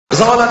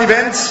Sauerland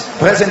Event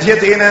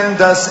präsentiert Ihnen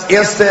das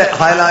erste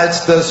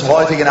Highlight des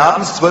heutigen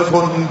Abends. 12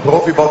 Runden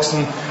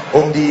Profiboxen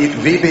um die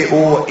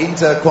WBO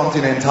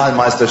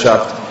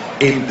Interkontinentalmeisterschaft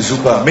im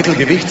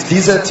Supermittelgewicht.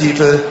 Dieser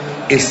Titel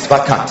ist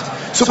vakant.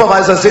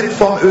 Supervisor sind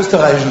vom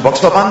österreichischen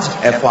Boxverband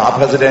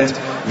FVA-Präsident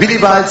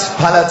Willibald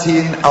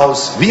Palatin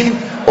aus Wien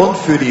und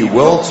für die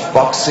World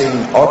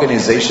Boxing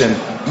Organization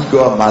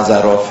Igor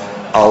Masarov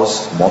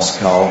aus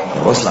Moskau,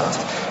 Russland.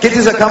 Geht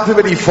dieser Kampf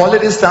über die volle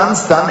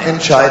Distanz, dann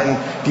entscheiden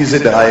diese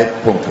 3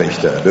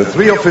 Punktrichter. The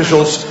 3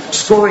 officials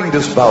scoring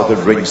this bout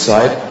at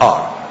ringside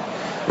are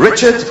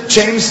Richard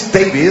James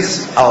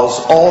Davies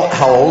aus All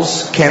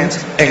Hallows, Kent,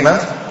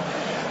 England,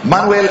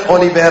 Manuel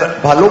Oliver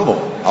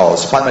Palomo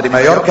aus Palma de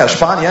Mallorca,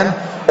 Spanien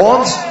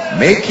und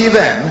Mickey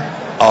Van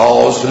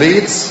aus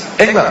Leeds,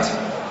 England.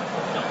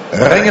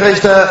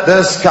 Ringrichter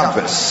des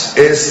Kampfes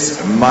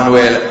ist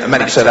Manuel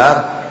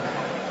Menixerar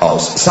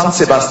aus San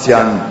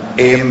Sebastian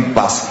im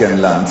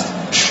Baskenland,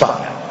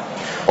 Spanien.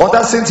 Und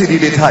das sind sie, die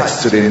Details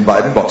zu den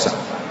beiden Boxern.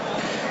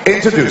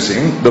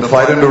 Introducing the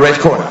fight in the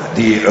red corner.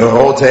 Die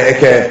rote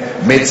Ecke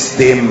mit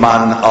dem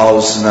Mann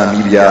aus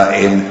Namibia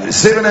in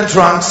silbernen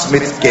Trunks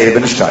mit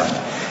gelben Streifen.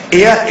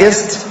 Er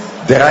ist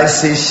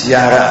 30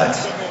 Jahre alt.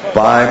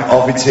 Beim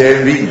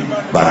offiziellen Wiegen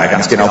war er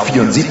ganz genau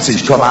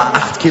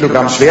 74,8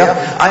 Kilogramm schwer.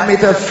 1,85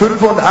 Meter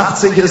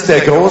ist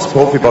der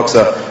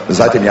Großprofiboxer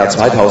seit dem Jahr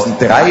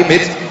 2003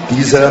 mit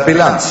dieser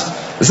Bilanz.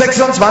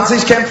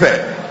 26 Kämpfe,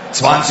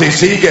 20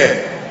 Siege,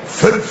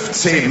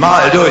 15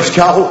 Mal durch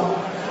K.O.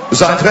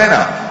 Sein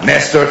Trainer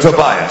Nestor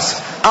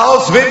Tobias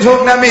aus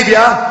Windhoek,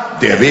 Namibia,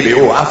 der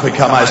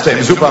WBO-Afrikameister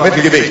im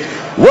Supermittelgewicht,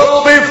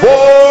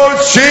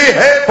 Willbeforce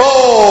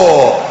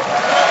Shihepo.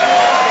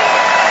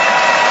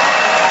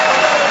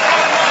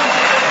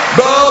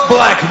 The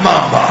Black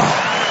Mamba.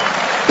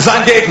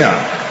 Sein Gegner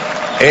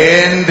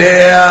in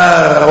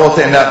der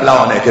roten, in der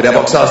blauen Ecke, der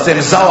Boxer aus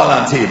dem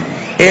Sauerland-Team.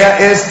 Er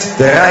ist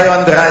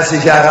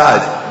 33 Jahre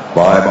alt.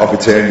 Beim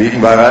offiziellen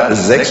Wiegen war er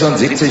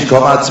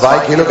 76,2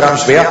 Kilogramm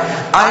schwer.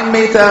 1,76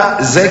 Meter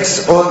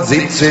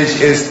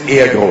ist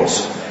er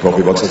groß.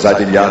 Profiboxer seit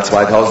dem Jahr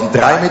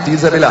 2003 mit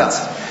dieser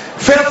Bilanz.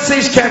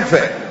 40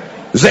 Kämpfe,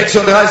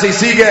 36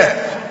 Siege,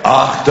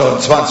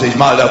 28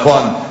 Mal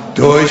davon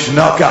durch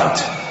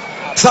Knockout.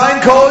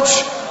 Sein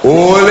Coach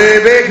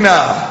Uli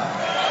Wegner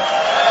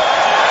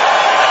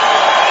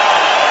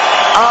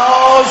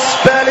aus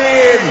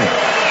Berlin,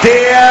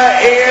 der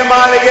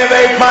ehemalige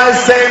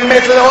Weltmeister im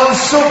Mittel- und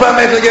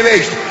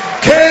Supermittelgewicht,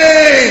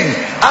 King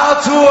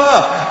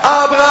Arthur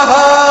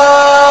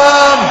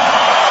Abraham.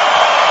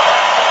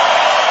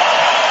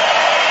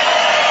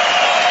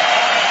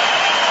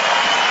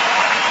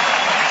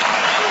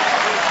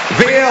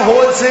 Wer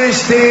holt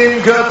sich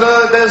den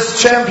Gürtel des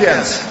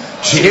Champions?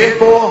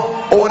 Shihepo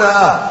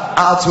oder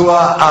Arthur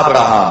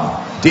Abraham?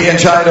 Die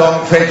Entscheidung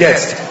fällt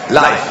jetzt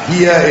live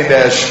hier in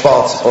der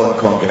Sport- und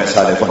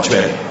Kongresshalle von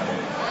Schwerin.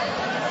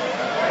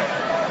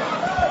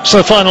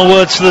 So final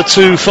words for the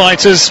two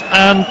fighters,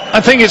 and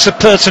I think it's a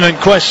pertinent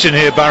question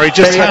here, Barry,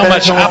 just how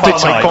much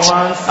appetite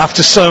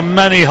after so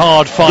many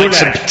hard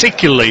fights, and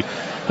particularly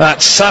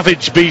that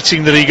savage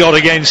beating that he got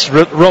against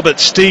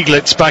Robert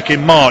Stieglitz back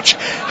in March,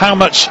 how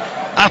much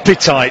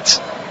appetite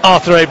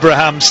Arthur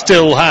Abraham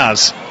still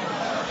has.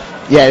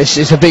 Yeah,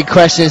 it's a big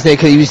question, isn't it?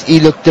 Because he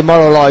looked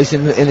demoralised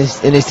in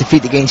his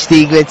defeat against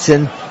Stieglitz,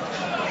 and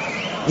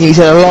he's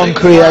had a long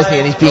career, hasn't he?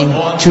 And he's been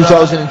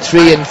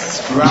 2003, and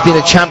he's been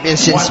a champion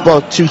since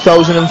about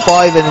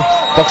 2005, and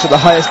boxed at the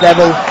highest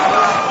level.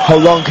 How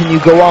long can you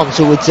go on?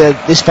 So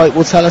this fight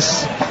will tell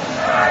us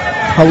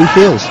how he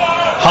feels.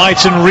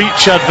 Height and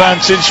reach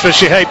advantage for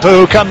Shihepo,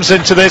 who comes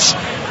into this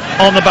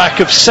on the back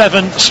of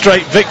 7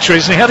 straight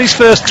victories, and he had his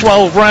first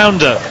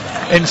 12-rounder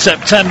in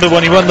September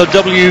when he won the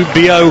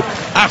WBO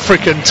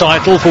African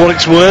title. For what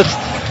it's worth,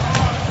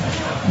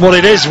 what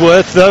it is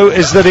worth though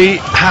is that he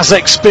has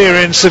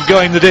experience of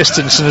going the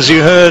distance, and as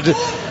you heard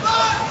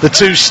the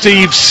two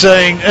Steves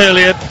saying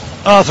earlier,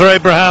 Arthur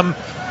Abraham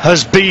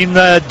has been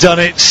there, done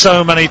it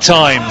so many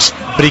times,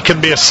 but he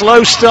can be a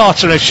slow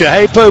starter, and if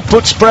Shihepo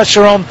puts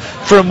pressure on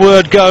from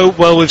word go,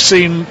 well, we've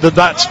seen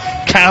that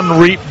can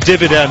reap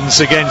dividends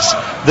against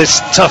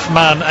this tough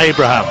man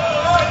Abraham.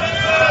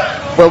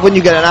 Well, when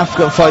you get an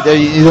African fighter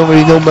you don't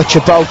really know much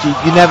about,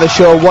 you're never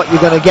sure what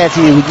you're going to get.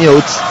 You know,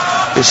 it's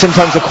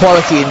sometimes the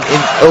quality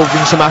over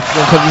in some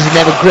African countries is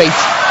never great,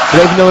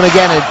 but every now and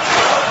again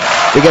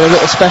they get a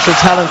little special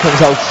talent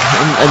comes out,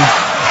 and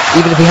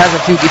even if he has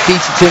a few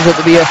defeats, it turns out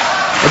to be a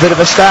bit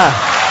of a star,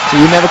 so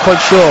you're never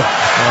quite sure.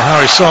 Well,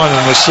 Harry Simon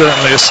was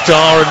certainly a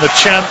star, and the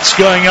chance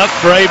going up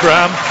for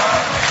Abraham.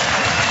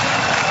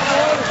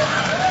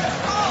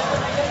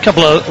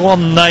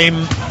 One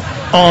name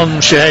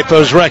on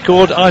Shihepo's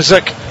record,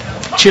 Isaac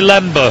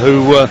Chilemba,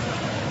 who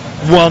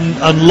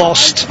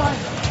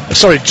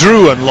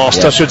drew and lost,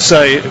 yeah. I should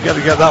say, got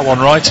to get that one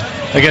right,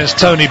 against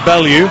Tony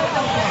Bellew.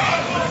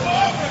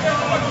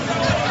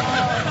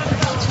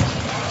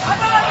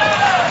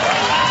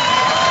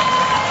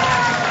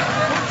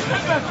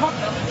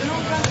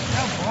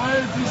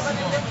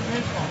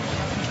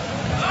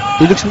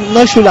 He looks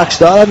nice relaxed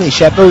style, hasn't he,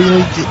 Shihepo? You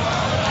know, he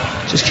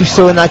just keeps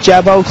throwing that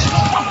jab out,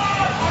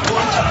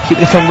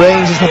 keeping it from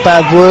range. It's not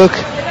bad work,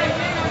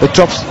 but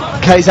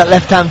carries that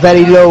left hand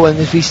very low, and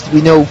as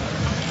we know,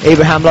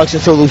 Abraham likes to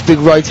throw those big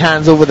right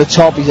hands over the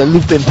top. He's a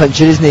looping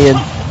puncher, isn't he? And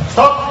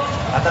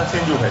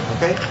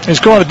he's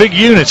quite a big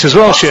unit as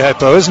well,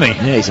 Shihepo, isn't he?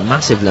 Yeah, he's a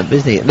massive lump,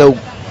 isn't he? No,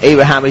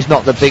 Abraham is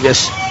not the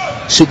biggest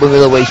super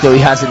middleweight. No, he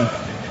hasn't,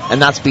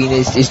 and that's been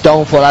his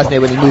downfall, hasn't it?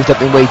 When he moved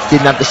up in weight,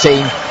 didn't have the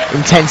same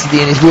intensity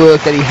in his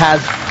work that he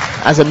has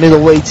as a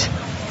middleweight.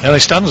 Yeah, he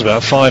stands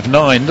about 5'9",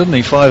 doesn't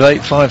he?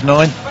 5'8",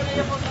 5'9".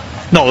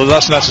 Not that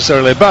that's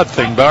necessarily a bad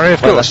thing, Barry,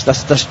 of course.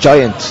 That's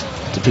giant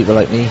to people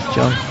like me,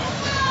 John.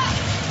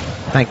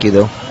 Thank you,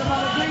 though.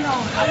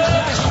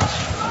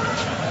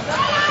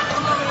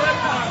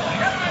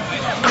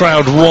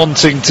 Crowd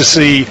wanting to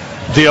see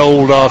the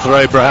old Arthur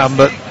Abraham,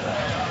 but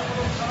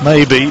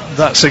maybe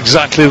that's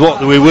exactly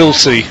what we will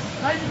see.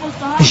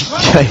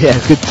 Yeah,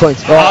 good point.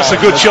 Oh, that's a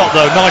good shot,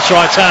 though. Nice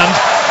right hand.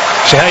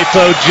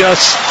 Shihepo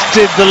just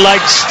did the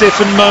leg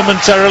stiffen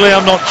momentarily,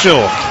 I'm not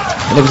sure.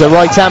 And it was a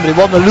right hand, but it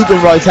wasn't a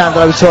looping right hand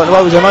that I was talking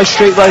about. It was a nice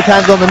straight right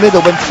hand on the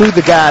middle, went through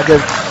the guard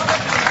of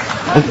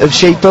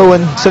Shihepo,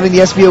 and something he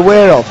has to be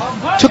aware of.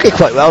 Took it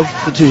quite well,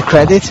 to his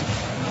credit.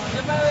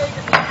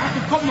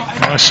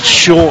 Nice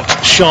short,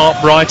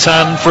 sharp right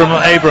hand from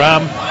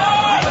Abraham.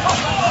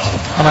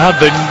 And I had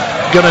been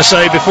going to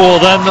say before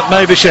then that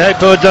maybe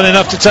Shihepo had done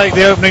enough to take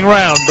the opening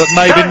round, but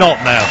maybe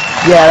not now.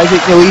 Yeah, I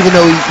think, you know, even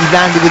though he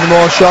landed with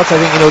more shots, I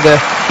think, you know, the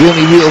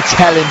only real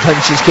telling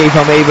punches came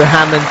from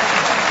Abraham, and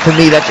for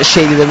me that just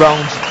shaded the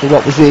round for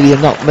what was really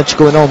not much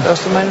going on.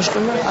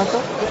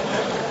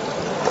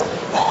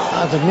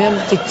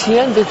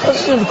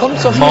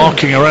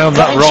 Marking around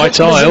that right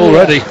eye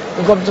already.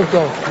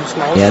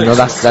 Yeah, no,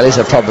 that is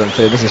a problem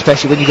for him,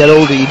 especially when you get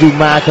older. You do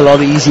mark a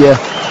lot easier,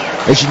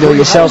 as you know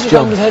yourself,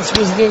 John. Uli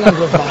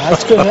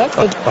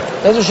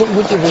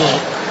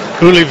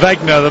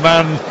Wegner, the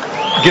man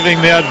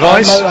giving the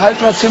advice.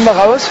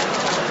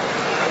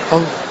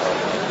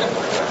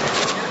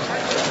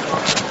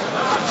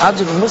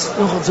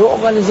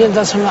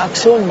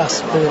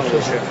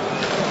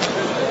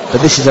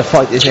 But this is a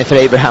fight, isn't it, for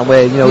Abraham,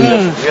 where, you know,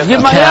 he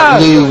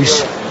can't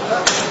lose.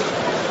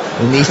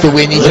 He needs to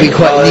win, needs to be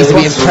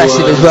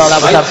impressive as well.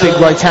 That was that big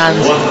right hand.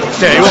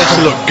 Yeah, he wants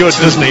to look good,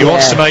 doesn't he? He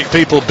wants to make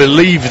people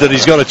believe that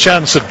he's got a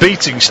chance of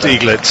beating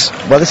Stieglitz.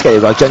 Well, this guy,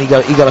 right, John, you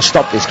got to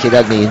stop this kid,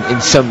 hasn't he?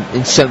 In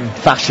some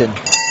fashion,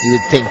 you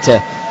would think,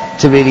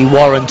 to really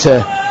warrant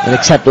an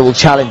acceptable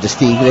challenge to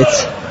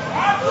Stieglitz.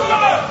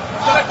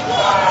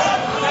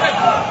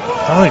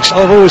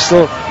 I've always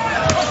thought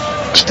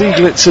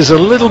Stieglitz is a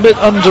little bit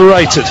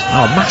underrated.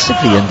 Oh,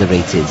 massively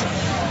underrated.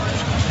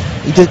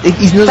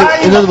 He's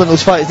another one of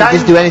those fighters that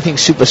doesn't do anything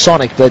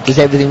supersonic, but does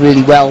everything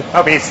really well.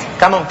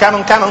 Come on.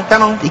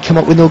 He come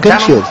up with no gun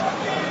shield.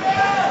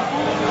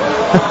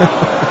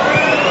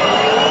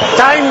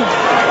 Time.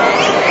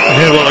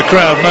 Hear what the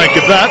crowd make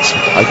of that.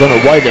 I don't know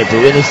why they're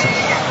doing it.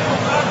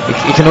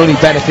 It can only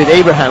benefit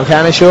Abraham,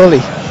 can it,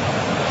 surely?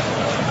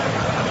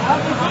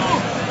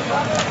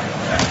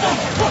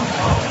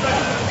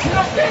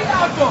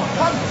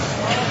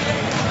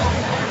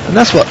 And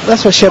that's what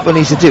Shihepo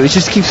needs to do, is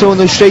just keep throwing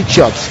those straight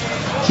shots.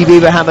 Keep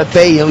Abraham at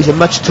bay. You know, he's a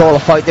much taller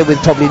fighter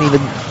with probably an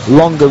even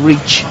longer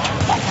reach.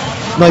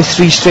 Nice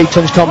 3 straight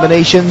punch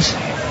combinations.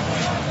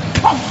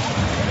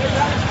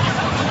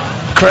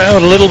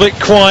 Crowd a little bit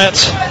quiet.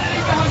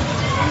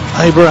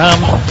 Abraham,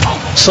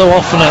 so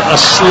often a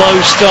slow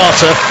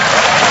starter.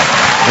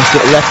 Nice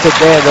little left hook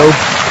there though.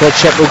 Got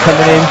Shihepo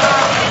coming in.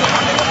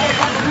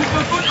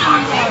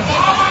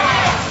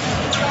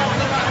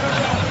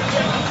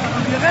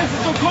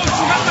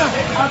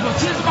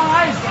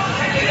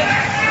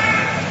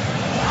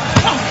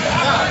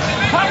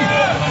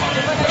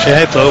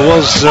 Shihepo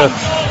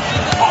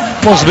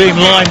was being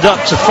lined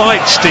up to fight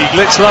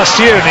Stieglitz last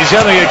year, and he's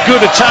having a good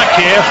attack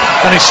here,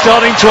 and he's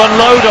starting to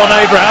unload on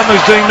Abraham,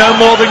 who's doing no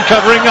more than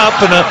covering up,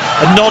 and a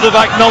nod of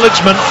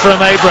acknowledgement from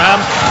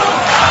Abraham,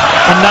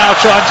 and now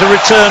trying to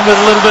return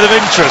with a little bit of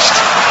interest.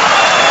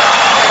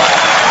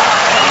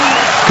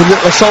 Good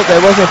little assault there,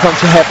 wasn't it, from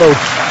Shihepo?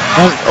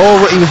 And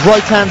he was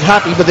right hand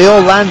happy, but they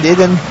all landed,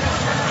 and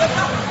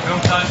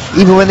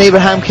even when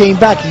Abraham came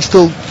back, he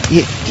still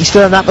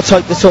had an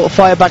appetite to sort of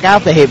fire back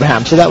after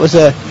Abraham. So that was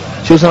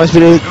shows a nice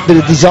bit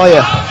of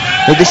desire.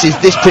 Well, this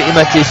pretty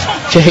much is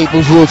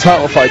Shihepo's world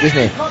title fight, isn't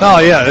it? Oh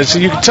yeah, so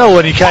you could tell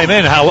when he came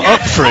in how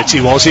up for it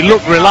he was. He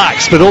looked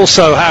relaxed, but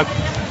also how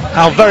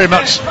very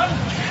much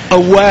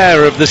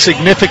aware of the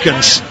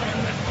significance.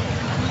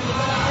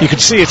 You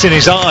could see it in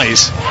his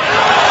eyes.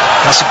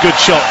 That's a good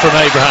shot from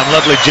Abraham,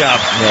 lovely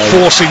jab,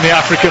 forcing the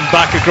African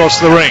back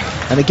across the ring.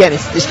 And again,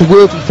 it's the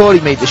work before he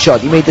made the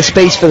shot. He made the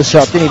space for the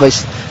shot, didn't he? By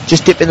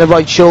just dipping the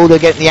right shoulder,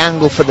 getting the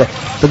angle for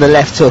the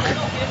left hook.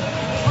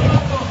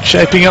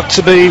 Shaping up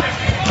to be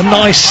a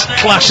nice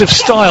clash of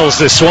styles,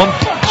 this one.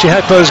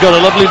 Shihepo's got a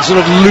lovely sort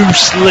of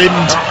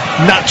loose-limbed,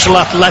 natural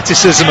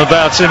athleticism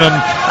about him, and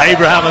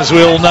Abraham, as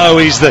we all know,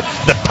 he's the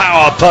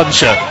power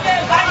puncher.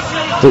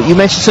 But you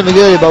mentioned something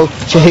earlier about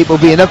Shihepo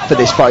being up for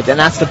this fight, and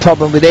that's the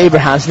problem with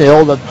Abraham, isn't it?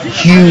 All the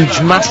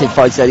huge, massive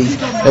fights that he's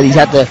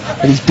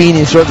been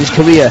in throughout his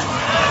career.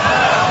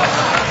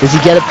 Does he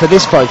get up for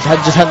this fight?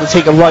 Just had to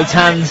take a right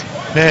hand.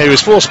 Yeah, he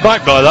was forced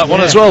back by that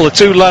one as well. The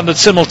two landed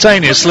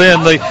simultaneously,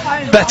 and the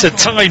better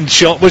timed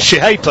shot was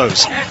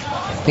Shihepo's.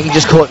 I think he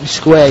just caught him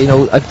square. You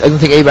know, I don't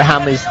think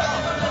Abraham is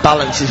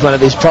balance is one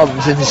of his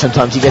problems, isn't it?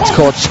 Sometimes he gets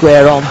caught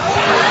square on.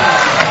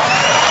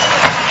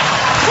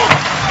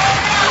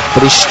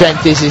 But his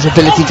strength is his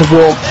ability to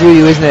walk through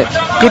you, isn't it?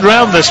 Good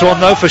round this one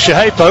though for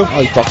Shihepo. Oh,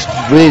 he's boxed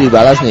really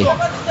well, hasn't he?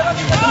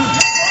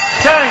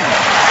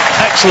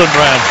 Excellent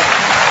round.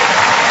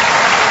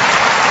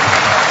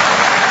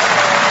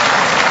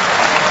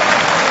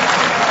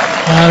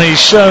 And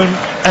he's shown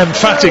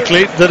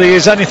emphatically that he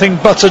is anything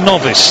but a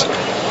novice.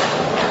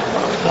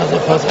 Also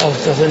pass auf,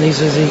 dass nicht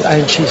so sich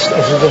einschießt,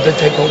 also der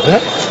Deckung,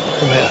 ne?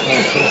 Komm her.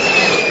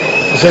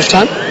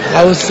 Verstanden?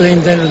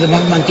 Rausdrehen, dann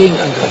macht man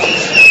Gegenangriff.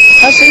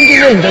 Hast du ihn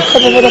gesehen? Der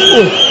Kopf war doch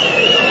gut.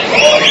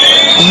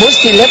 Du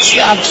musst die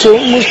letzte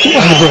Aktion, musst du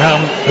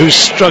Abraham, who's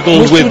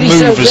struggled with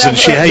movers, and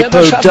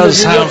Shihepo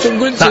does have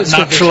that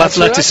natural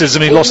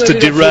athleticism. He lost to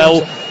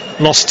Dirrell,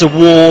 lost to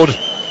Ward.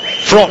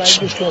 Frotch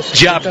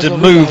jabbed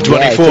and moved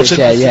when he fought him.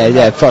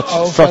 Yeah.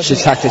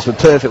 Frotch's tactics were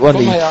perfect,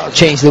 wasn't he?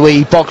 Changed the way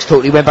he boxed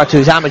totally, went back to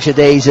his amateur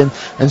days and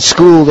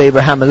schooled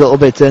Abraham a little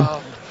bit. And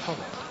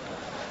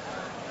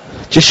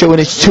just showing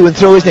his to and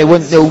throw, isn't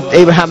it?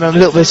 Abraham had a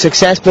little bit of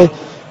success, but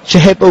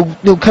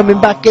Shihepo coming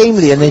back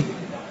gamely. And then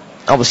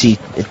obviously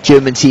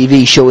German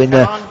TV showing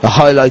the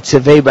highlights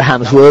of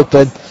Abraham's work,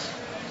 but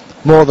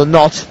more than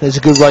not, there's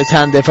a good right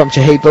hand there from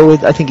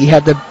Shihepo. I think he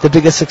had the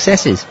biggest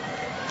successes.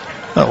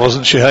 That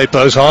wasn't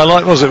Shihepo's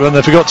highlight, was it, when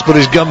they forgot to put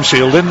his gum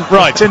shield in?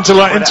 Right, into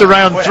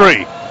round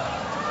 3.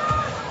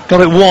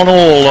 Got it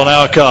 1-1 on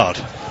our card.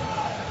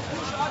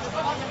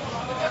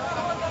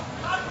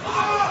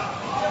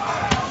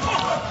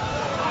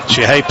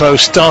 Shihepo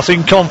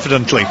starting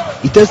confidently.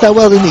 He does that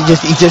well, doesn't he?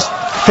 He just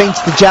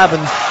feints the jab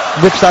and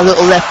whips that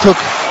little left hook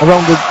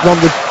around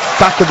the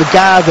back of the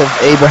guard of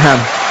Abraham.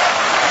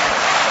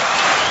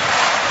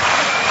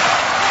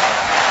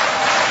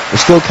 We're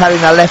still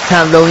carrying that left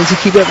hand low. Need to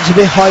keep it up a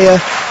bit higher.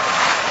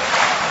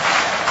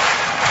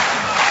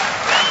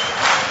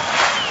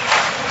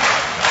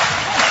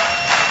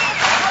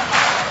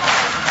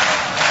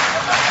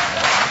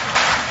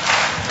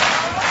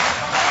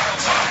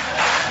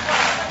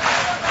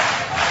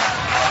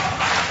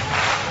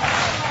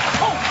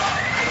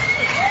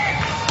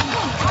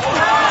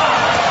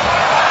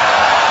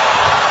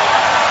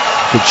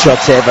 Good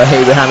shots there by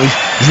Abraham.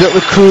 He's a little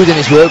bit crude in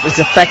his work, but it's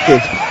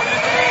effective.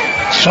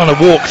 He's trying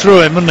to walk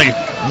through him, wasn't he?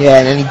 Yeah,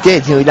 and then he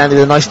did. He landed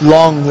a nice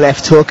long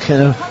left hook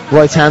and a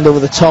right hand over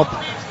the top.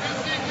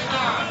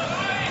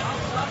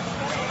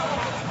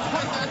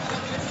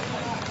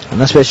 And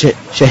that's where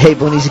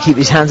Shihepo needs to keep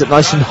his hands up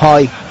nice and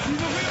high.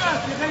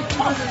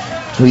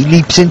 So he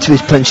leaps into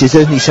his punches,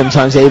 doesn't he,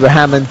 sometimes,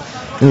 Abraham, and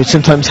it's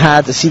sometimes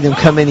hard to see them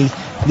come in. He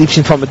leaps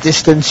in from a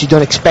distance, you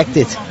don't expect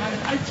it.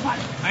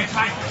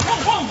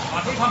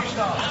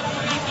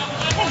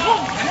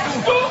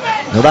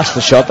 No, that's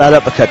the shot, that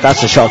uppercut,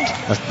 that's the shot.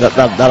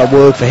 That'll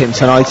work for him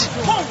tonight.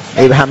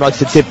 Abraham likes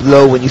to dip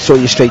low when you throw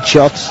your straight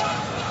shots.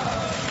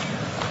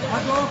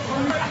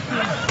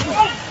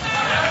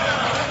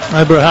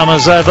 Abraham,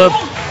 as ever,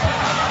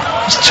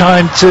 is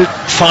trying to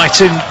fight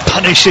in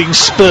punishing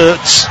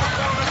spurts.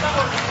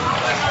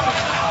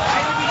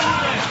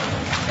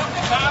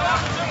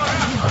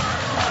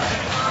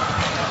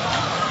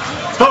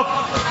 Stop!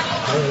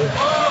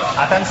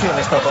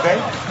 Attention, stop, okay?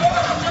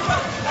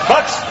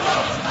 Box!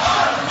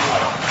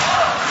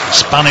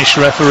 Spanish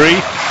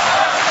referee.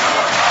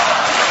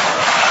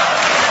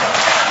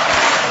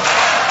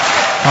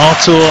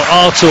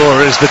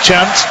 Artur is the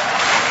chant.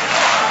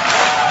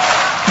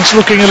 It's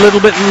looking a little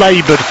bit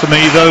laboured for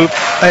me though,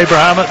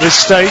 Abraham, at this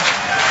stage.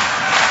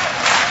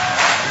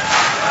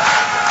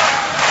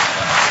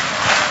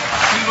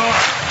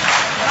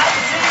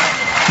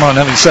 Mind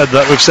having said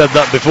that, we've said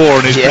that before,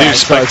 and he's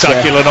produced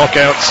spectacular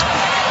knockouts.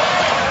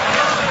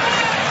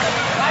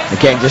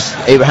 Again, just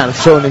Abraham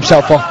throwing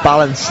himself off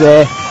balance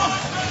there.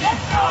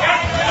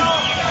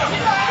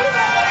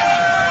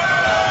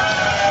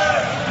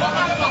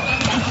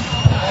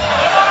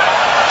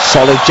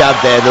 Solid jab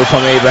there though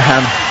from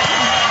Abraham.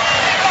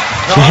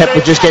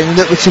 Shihepo just getting a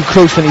little bit too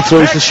close when he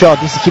throws the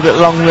shot. Needs to keep it at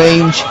long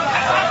range.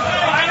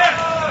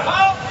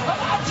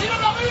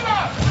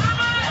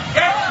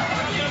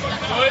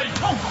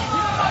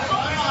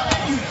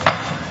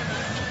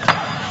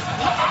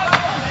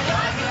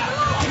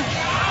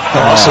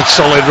 That's a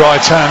solid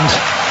right hand.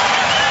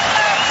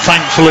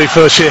 Thankfully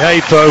for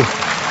Shihepo,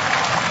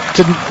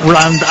 didn't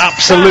land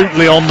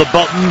absolutely on the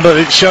button, but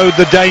it showed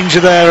the danger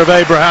there of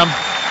Abraham.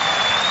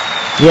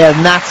 Yeah,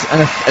 and that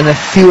and a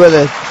few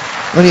other,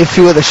 only a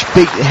few other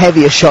big,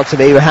 heavier shots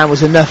of Abraham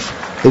was enough.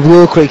 The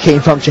work rate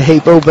came from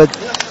Shihepo, but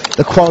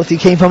the quality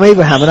came from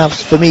Abraham, and that,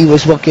 for me,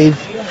 was what gave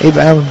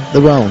Abraham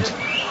the round.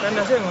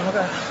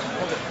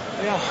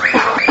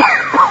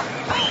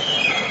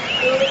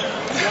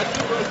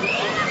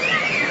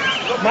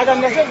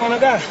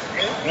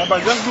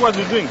 But just do what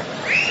you're doing.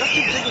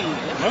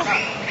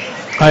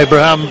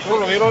 Abraham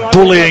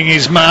bullying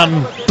his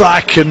man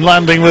back and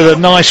landing with a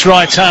nice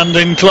right hand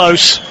in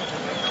close.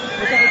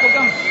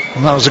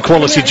 And that was a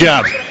quality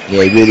jab.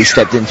 Yeah, he really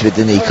stepped into it,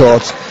 didn't he?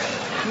 Caught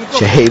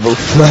Shihepo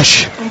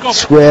flush,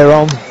 square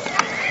on.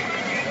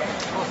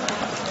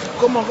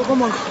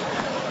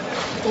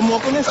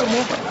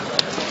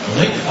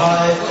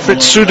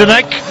 Fritz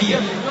Sudanek,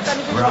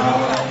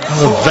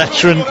 a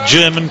veteran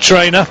German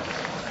trainer.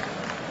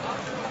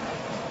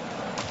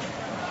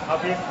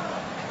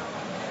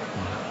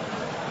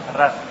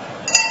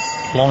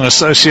 Long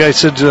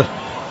associated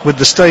with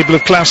the stable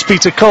of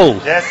Klaus-Peter Kohl.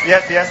 Yes,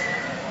 yes, yes.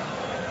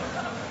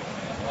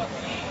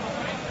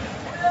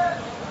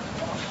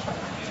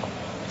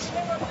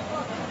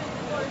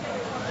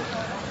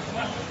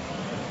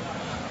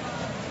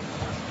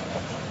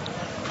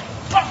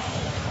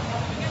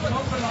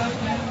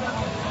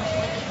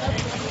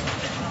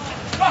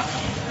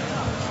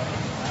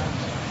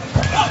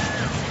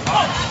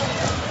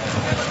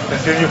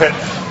 Continue hit.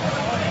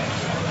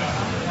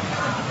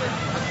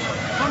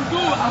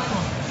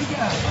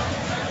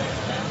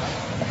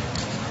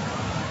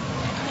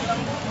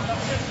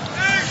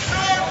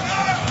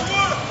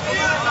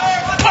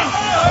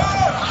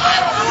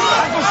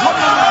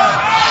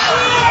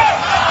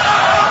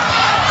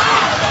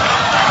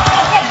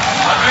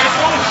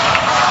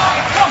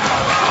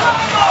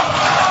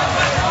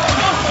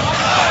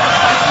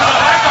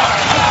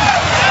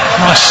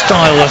 Nice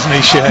style, hasn't he,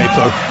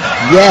 Shihepo?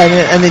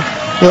 Yeah, and you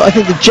know, I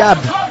think the jab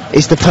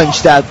is the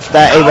punch that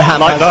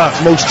Abraham Like has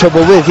that. most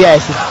trouble with.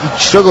 Yes, he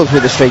struggles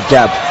with the straight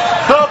jab.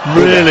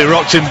 Really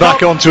rocked him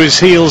back onto his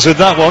heels with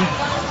that one.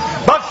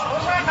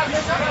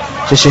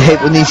 So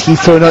Shihepo needs to keep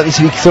throwing out, needs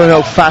to be throwing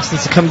out fast,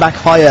 needs to come back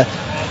higher.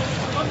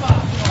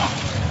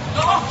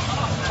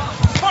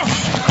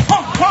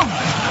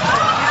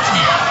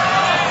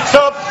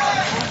 Stop.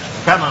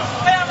 Come on.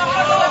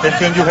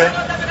 Continue hit.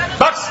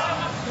 Box.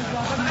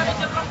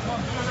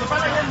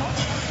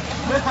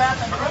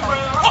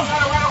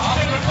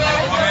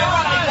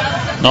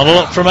 Not a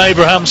lot from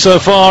Abraham so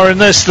far in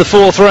this, the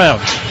fourth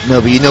round. No,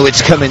 but you know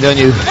it's coming, don't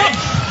you?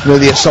 You know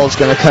the assault's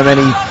going to come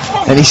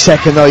any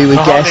second now, you would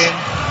guess.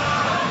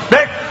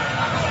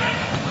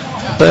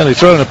 Barely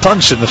thrown a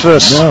punch in the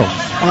first. No.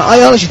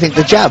 I honestly think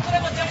the jab.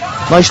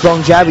 Nice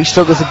long jab, he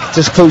struggles to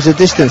just close the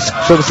distance,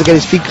 struggles to get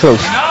his feet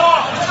close.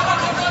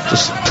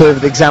 Just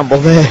perfect example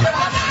there.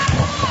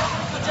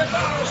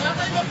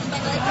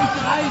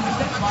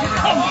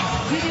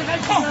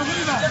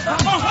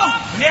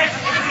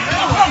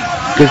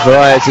 Good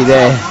variety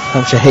there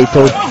from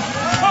Shihepo.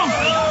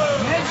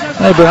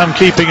 Abraham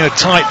keeping a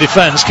tight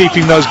defence,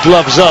 keeping those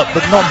gloves up,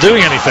 but not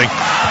doing anything.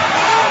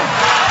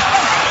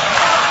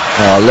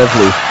 Oh,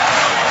 lovely.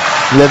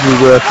 Lovely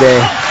work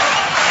there.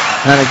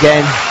 And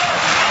again,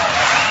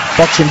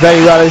 boxing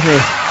very well, isn't he?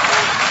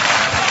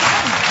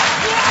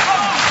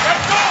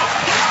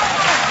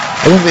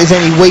 I don't think there's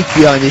any weight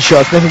behind his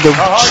shots, nothing to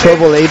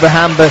trouble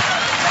Abraham, but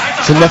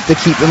it's enough to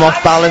keep him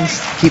off balance,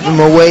 keep him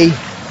away,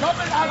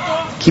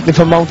 keep him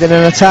from mounting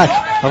an attack.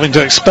 Having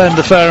to expend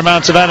a fair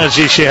amount of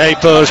energy,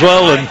 Shihepo, as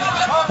well, and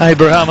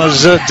Abraham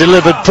has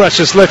delivered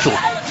precious little.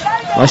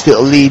 Nice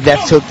little lead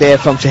left hook there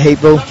from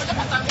Shihepo.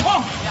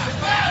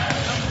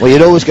 Well,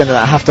 you're always going to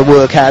have to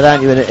work hard,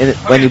 aren't you,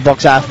 when you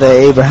box after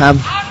Abraham.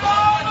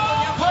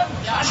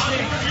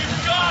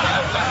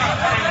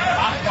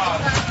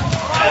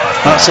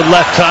 That's a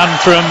left hand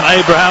from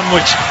Abraham,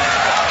 which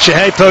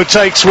Shihepo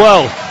takes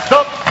well.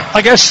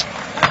 I guess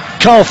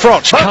Carl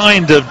Froch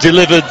kind of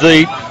delivered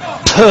the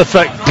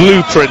perfect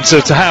blueprint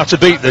as to how to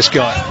beat this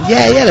guy.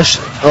 Yeah, good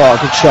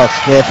shot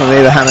there from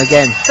Abraham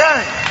again.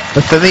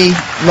 But for me,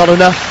 not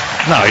enough.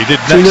 No, he did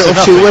Too next little, to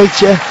nothing. too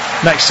weight, yeah.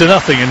 Next to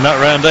nothing in that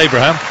round,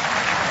 Abraham.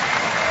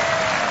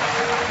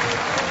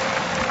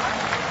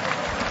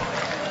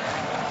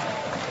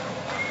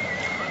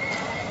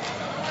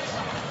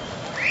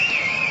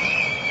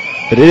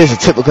 But it is a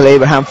typical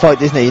Abraham fight,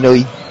 isn't it? You know,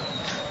 he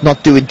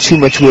not doing too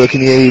much work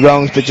in the early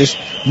rounds, but just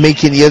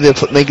making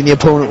the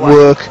opponent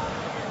work,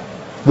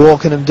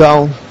 walking him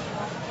down.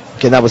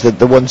 Again, that was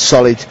the one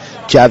solid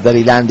jab that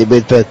he landed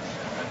with, but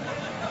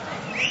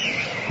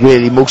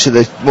really most of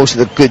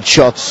the good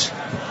shots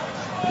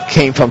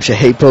came from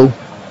Shihepo.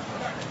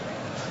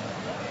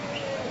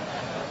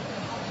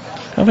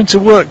 Having to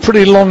work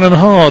pretty long and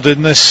hard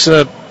in this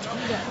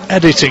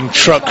editing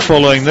truck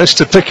following this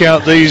to pick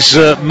out these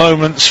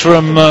moments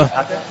from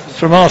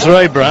Arthur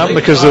Abraham,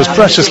 because there's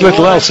precious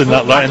little else in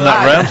that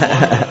round.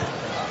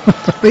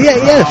 But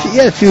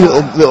yeah, a few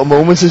little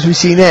moments as we've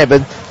seen there,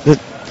 but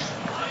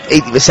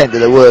 80% of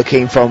the work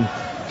came from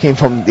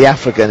the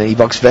African, and he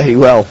boxed very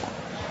well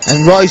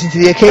and rising to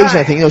the occasion.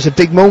 I think it was a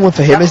big moment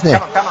for him, isn't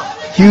it?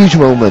 Huge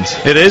moment.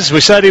 It is.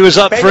 We said he was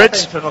up for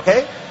it,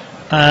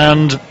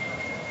 and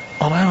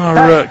on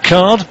our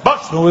card,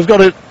 well, we've got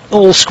it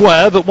all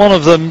square, but one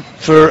of them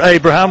for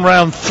Abraham,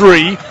 round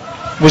 3,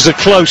 was a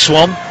close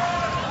one.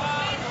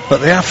 But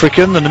the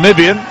African, the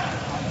Namibian,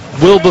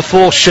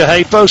 Willbeforce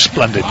Shihepo,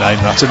 splendid name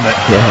that, isn't it?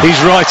 Yeah.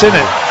 He's right in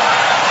it.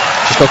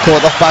 Just got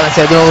caught off balance.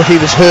 I don't know if he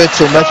was hurt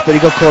so much, but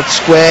he got caught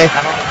square.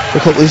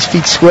 Got caught with his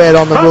feet square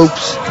on the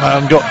ropes.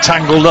 And got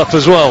tangled up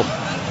as well.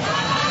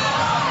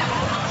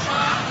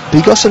 But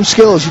he got some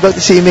skills. You'd like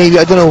to see maybe,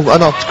 I don't know,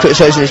 I'm not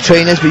criticising his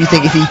trainers, but you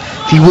think if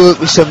he worked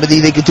with somebody,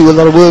 they could do a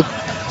lot of work,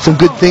 some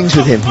good things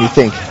with him, you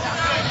think.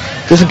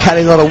 Doesn't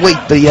carry a lot of weight,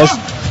 but he has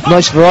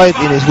nice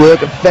variety in his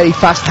work, very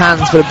fast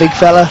hands for a big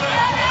fella.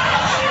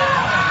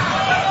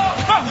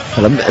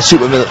 Well, a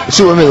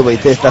super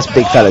middleweight, that's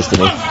big fellas to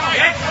me.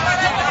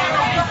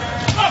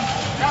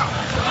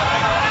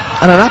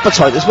 And an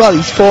appetite as well.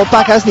 He's fought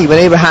back, hasn't he? When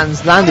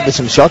Abraham's landed with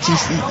some shots, he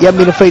hasn't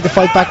been afraid to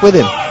fight back with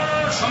him.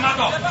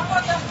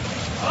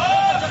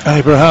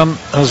 Abraham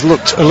has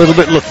looked a little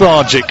bit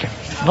lethargic,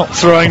 not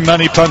throwing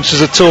many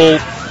punches at all.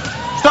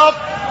 Stop!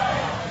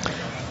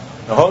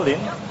 No holding,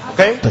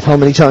 okay? But how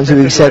many times have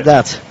we said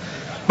that?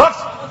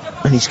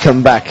 And he's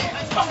come back.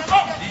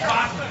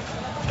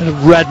 A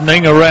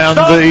reddening around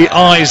the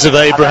eyes of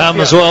Abraham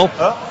as well.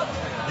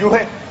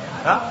 Okay?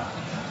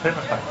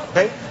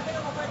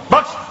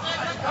 Box!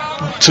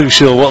 Not too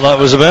sure what that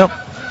was about.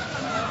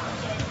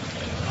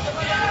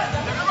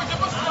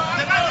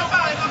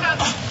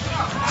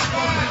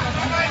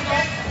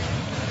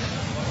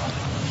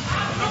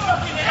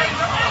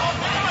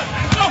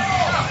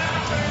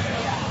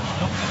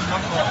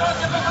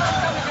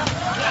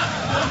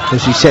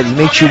 As you said, he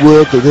makes you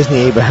work, though, doesn't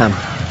he, Abraham?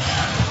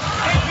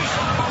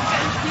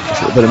 There's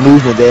a little bit of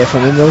movement there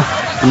from him, though.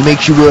 He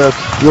makes you work.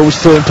 You're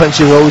always throwing punches,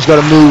 you've always got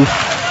to move.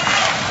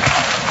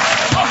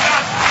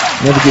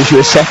 Never gives you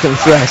a second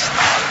rest.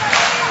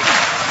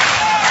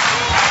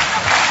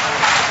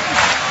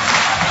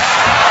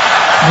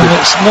 And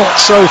it's not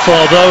so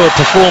far, though, a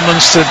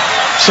performance to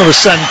sort of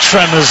send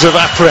tremors of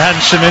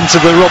apprehension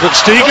into the Robert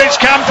Stieglitz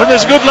camp, and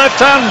there's a good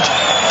left hand.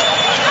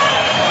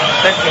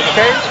 Attention,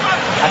 okay?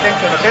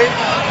 Attention, okay?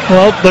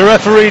 Well, the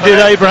referee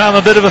did Abraham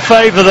a bit of a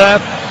favour there.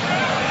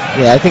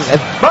 Yeah, I think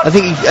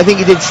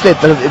he did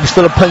slip, but it was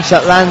still a punch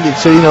that landed.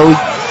 So you know,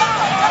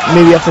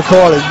 maybe have to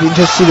call it. We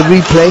just see the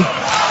replay.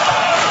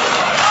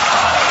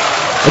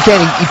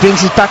 Again, he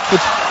brings his back foot,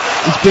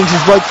 he brings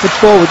his right foot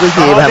forward, doesn't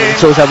he, Abraham? He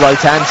throws that right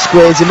hand,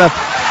 squares him up.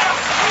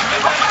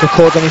 Got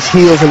caught on his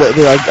heels a little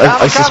bit,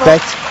 I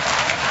suspect.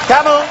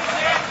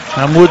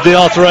 And would the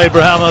Arthur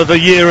Abraham of a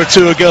year or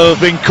two ago have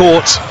been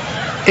caught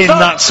in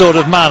that sort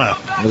of manner?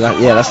 Well,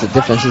 yeah, that's the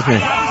difference, isn't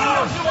it?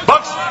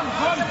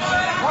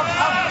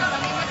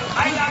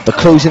 But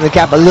closing the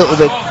gap a little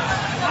bit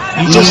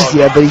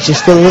easier, but he's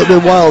just still a little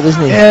bit wild,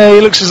 isn't he? Yeah,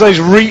 he looks as though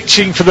he's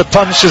reaching for the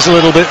punches a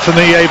little bit for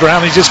me,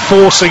 Abraham. He's just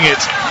forcing it.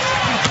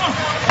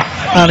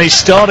 And he's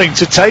starting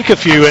to take a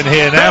few in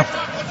here now.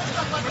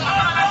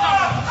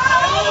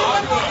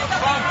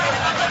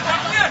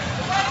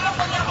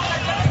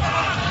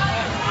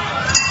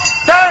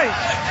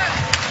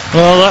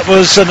 Well, that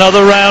was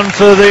another round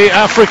for the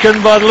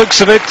African by the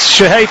looks of it.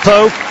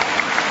 Shihepo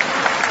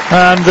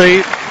and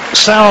the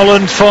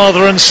Sauerland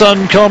father and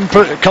son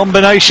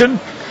combination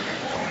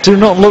do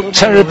not look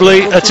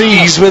terribly at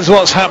ease with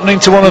what's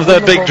happening to one of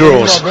their big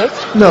draws.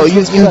 No,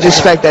 you'd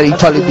expect that he'd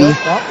probably be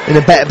in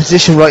a better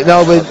position right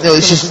now, but you know,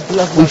 it's just,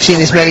 we've seen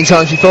this many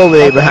times before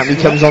with Abraham. He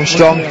comes on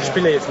strong.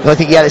 I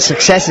think he had his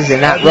successes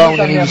in that round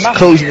and he was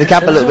closing the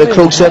gap a little bit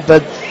closer,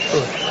 but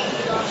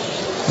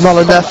not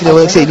enough. You know,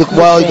 like I say, he looked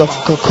wild, got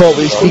caught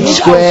with his feet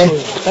square.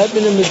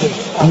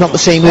 Not the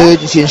same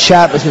urgency and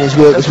sharpness in his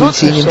work as we've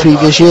seen in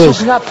previous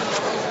years.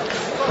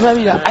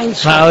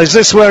 Now, is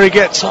this where he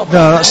gets... No,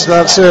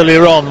 that's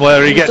earlier on,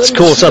 where he gets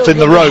caught up in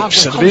the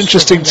ropes. It'll be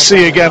interesting to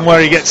see again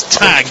where he gets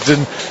tagged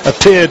and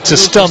appeared to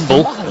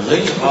stumble.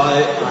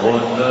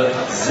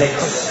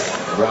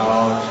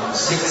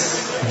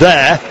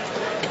 There.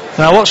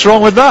 Now, what's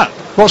wrong with that?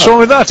 What's wrong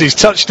with that? He's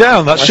touched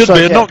down. That should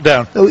be a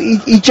knockdown. No,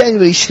 he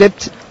genuinely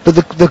slipped, but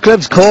the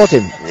gloves caught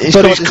him.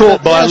 But he's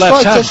caught by a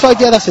left hand. That's right,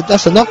 yeah,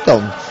 that's a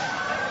knockdown.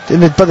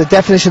 By the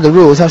definition of the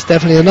rules, that's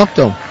definitely a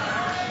knockdown.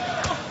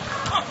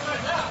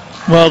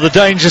 Well, the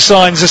danger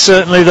signs are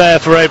certainly there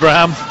for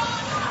Abraham.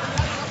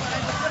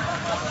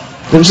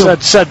 We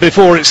said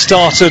before it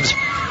started,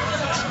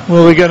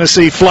 were we going to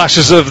see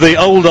flashes of the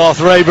old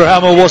Arthur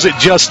Abraham, or was it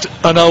just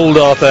an old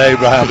Arthur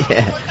Abraham?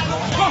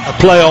 Yeah. A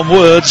play on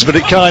words, but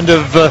it kind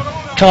of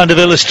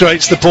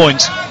illustrates the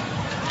point.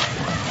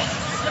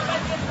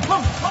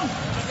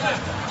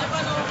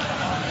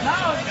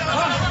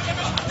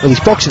 Well, he's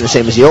boxing the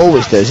same as he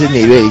always does, isn't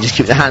he, really? Just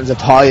keep the hands up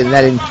high and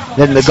letting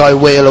the guy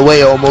wail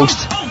away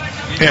almost.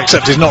 Yeah,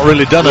 except he's not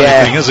really done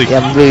anything, has he? He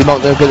hasn't really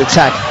mounted a good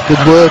attack. Good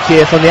work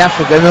here from the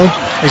African, though.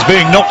 He's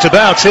being knocked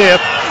about here.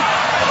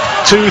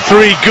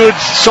 2-3 good,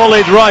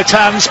 solid right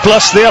hands,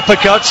 plus the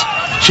uppercut.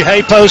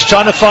 Shihepo's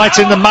trying to fight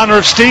in the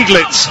manner of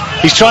Stieglitz.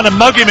 He's trying to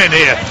mug him in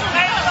here.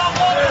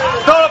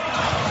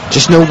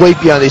 Just no weight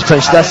behind his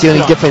punch. That's the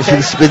only difference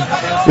with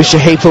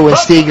Shihepo and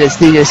Stieglitz.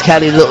 Stieglitz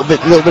carries a little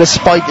bit of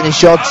spite in his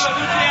shots.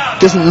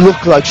 Doesn't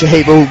look like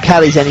Shihepo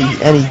carries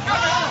any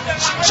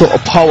sort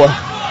of power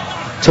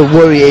to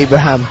worry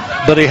Abraham.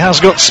 But he has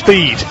got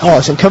speed. Oh,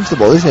 it's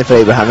uncomfortable, isn't it, for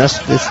Abraham? There's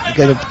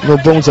no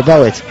bones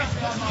about it.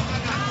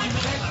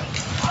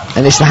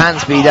 And it's the hand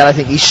speed that I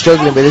think he's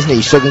struggling with, isn't he?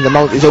 He's struggling to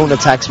mount his own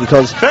attacks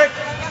because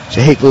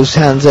Shihepo's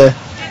hands are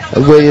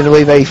whirling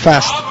away very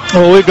fast.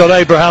 Well, we've got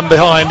Abraham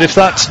behind. If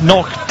that's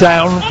knocked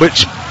down,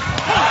 which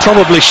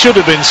probably should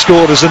have been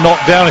scored as a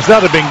knockdown, if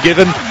that had been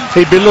given,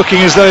 he'd be looking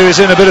as though he was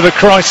in a bit of a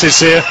crisis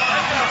here.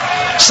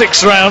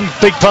 6th round,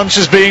 big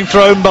punches being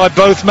thrown by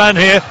both men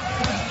here.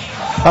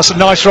 That's a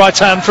nice right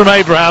hand from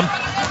Abraham.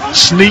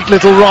 Sneak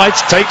little right,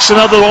 takes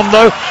another one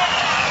though.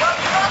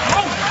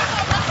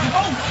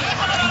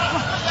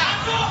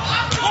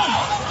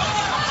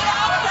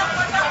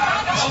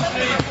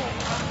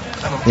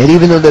 And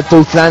even though they're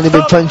both landing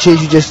big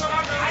punches, you just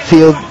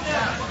feel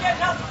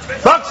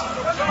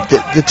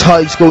the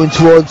tide's going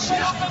towards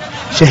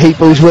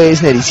Shihepo's way,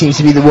 isn't it? He seems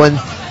to be the one,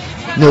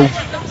 you know,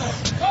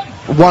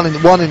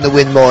 one in the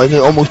win more, and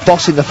almost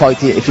bossing the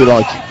fight, if you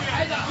like.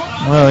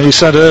 Well, you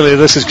said earlier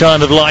this is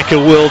kind of like a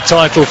world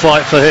title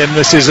fight for him.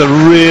 This is a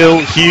real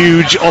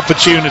huge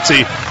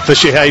opportunity for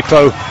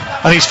Shihepo,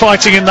 and he's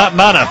fighting in that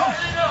manner.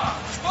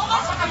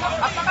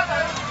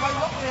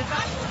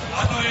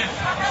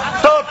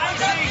 Stop!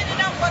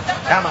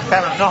 Come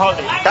on, no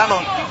holding. Come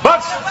on,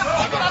 box!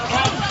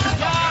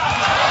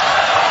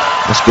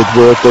 That's good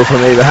work though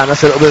from Abraham.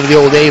 That's a little bit of the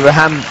old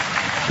Abraham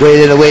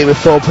wading away with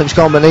 4-punch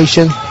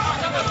combination.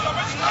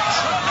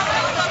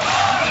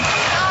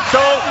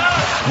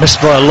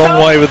 Missed by a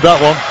long way with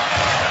that one.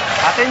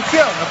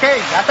 Atención, okay?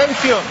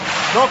 Atención.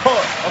 No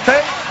pause,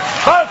 okay?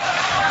 Box!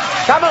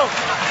 Come on!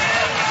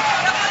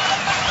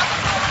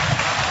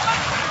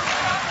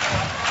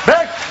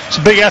 Back! It's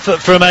a big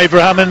effort from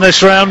Abraham in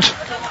this round.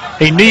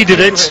 He needed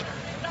it.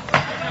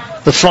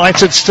 The fight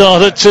had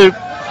started to,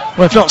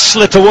 well, if not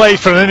slip away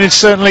from him, it's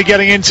certainly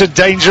getting into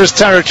dangerous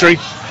territory.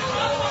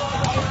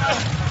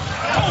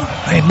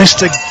 He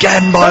missed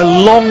again by a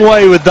long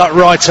way with that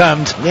right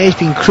hand. Yeah, he's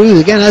been crude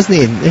again, hasn't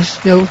he?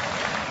 It's, you know,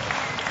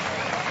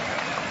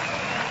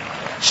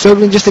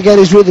 struggling just to get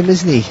his rhythm,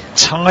 isn't he?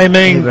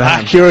 Timing, Abraham.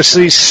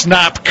 accuracy,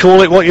 snap,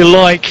 call it what you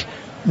like.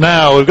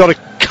 Now, we've got a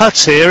cut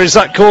here. Is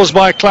that caused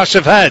by a clash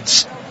of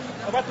heads?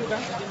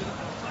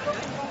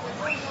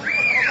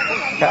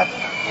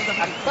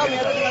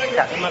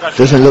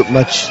 Doesn't look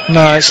much.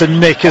 No, it's a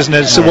nick, isn't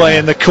it? It's away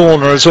in the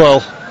corner as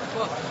well.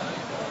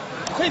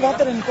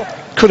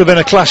 Could have been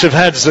a clash of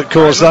heads that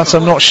caused that,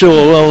 I'm not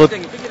sure. Well,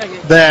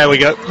 there we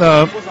go.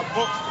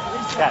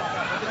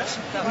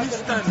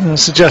 A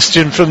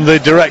suggestion from the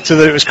director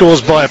that it was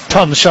caused by a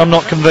punch. I'm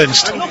not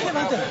convinced.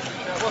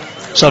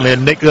 It's only a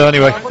nick though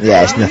anyway.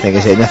 Yeah, it's nothing,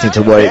 is it? Nothing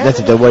to worry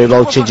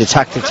about, change your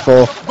tactics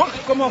for.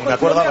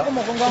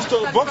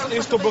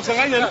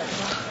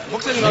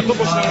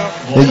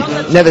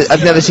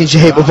 I've never seen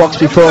Shihepo box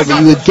before, but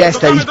you would guess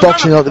that he's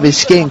boxing out of his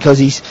skin because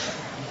he's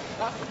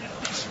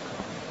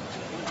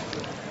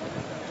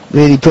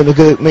really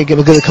making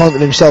a good account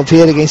of himself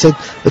here against a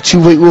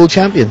 2-weight world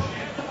champion.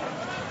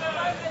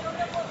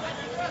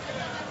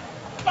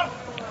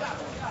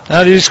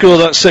 How did you score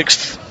that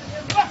 6th?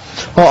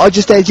 Oh, I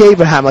just edged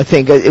Abraham, I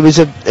think. It was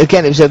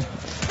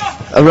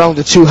around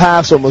the 2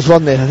 halves almost,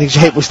 wasn't it? I think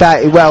Shihepo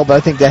started well, but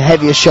I think the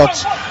heaviest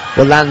shots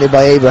were landed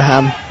by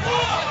Abraham.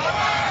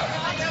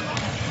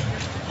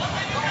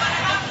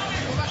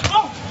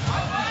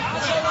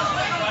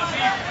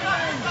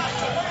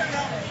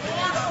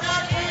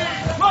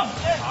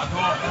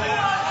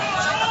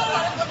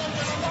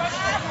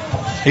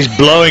 He's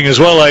blowing as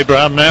well,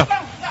 Abraham, now.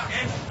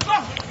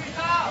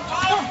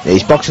 Yeah,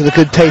 he's boxing at a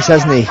good pace,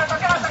 hasn't he?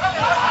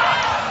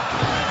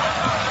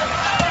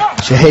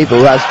 Shihepo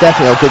has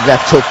definitely a good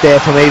left hook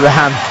there from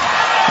Abraham.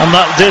 And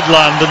that did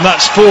land, and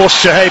that's forced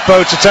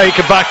Shihepo to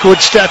take a backward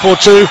step or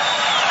two.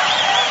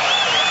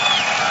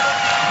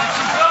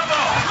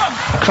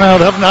 The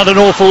crowd haven't had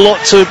an awful lot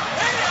to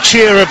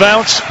cheer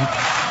about.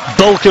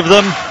 Bulk of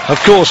them,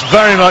 of course,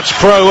 very much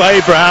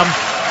pro-Abraham.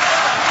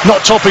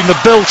 Not topping the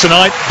bill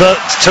tonight, but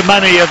to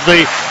many of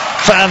the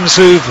fans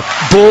who've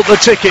bought the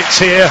tickets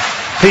here,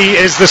 he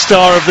is the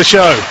star of the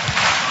show.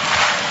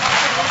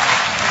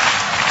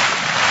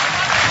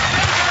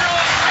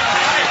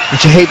 And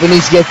Shihepo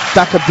needs to get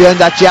back up behind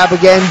that jab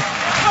again.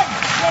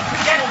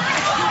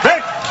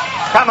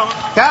 Come on,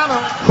 come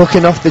on.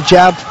 Hooking off the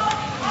jab.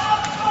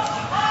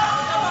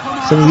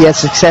 Something he had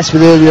success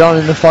with earlier on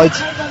in the fight.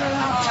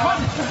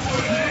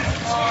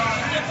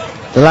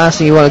 The last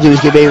thing you want to do is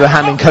give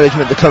Abraham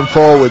encouragement to come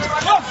forward.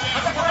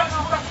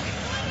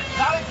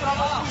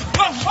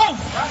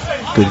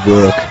 Good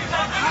work.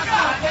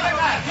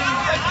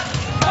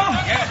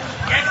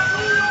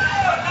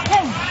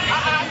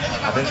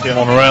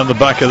 One around the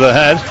back of the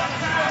head.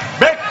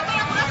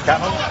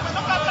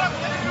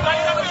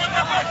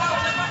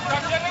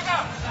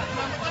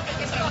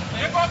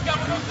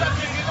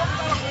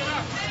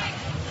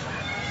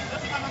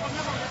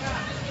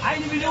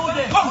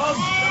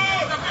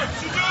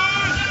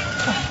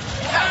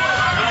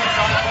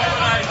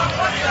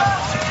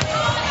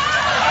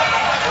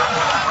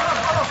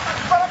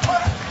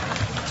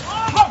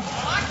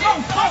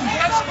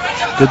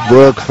 Good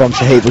work from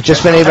Shihepo.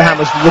 Just when Abraham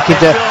was looking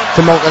to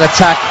mount an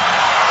attack.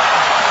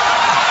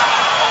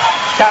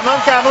 Come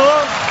on, come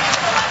on.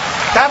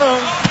 Come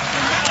on.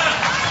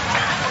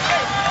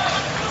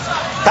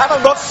 Come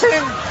on, box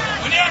in.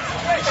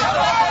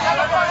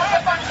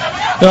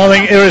 I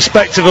think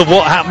irrespective of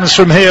what happens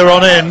from here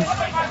on in,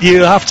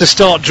 you have to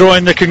start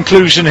drawing the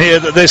conclusion here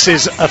that this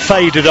is a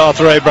faded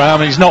Arthur Abraham.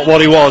 He's not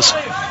what he was.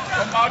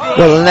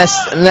 Well,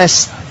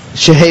 unless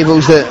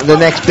Shihepo's the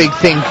next big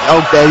thing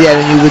out there, yeah,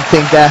 then you would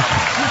think that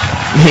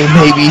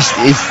maybe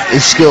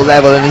his skill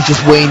level and he's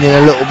just waning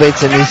a little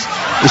bit, and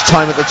his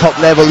time at the top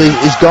level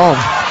is gone.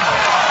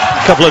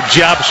 A couple of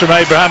jabs from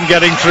Abraham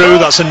getting through.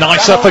 That's a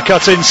nice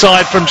uppercut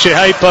inside from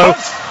Shihepo.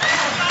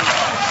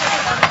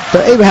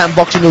 But Abraham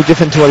boxing no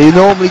different to what he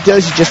normally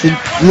does. He just a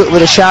little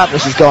bit of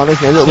sharpness is gone,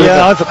 isn't it? A little bit.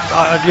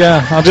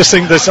 I just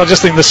think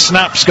the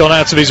snap's gone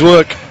out of his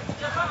work.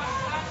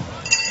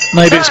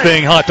 Maybe it's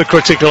being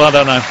hypercritical. I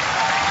don't know.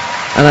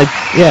 And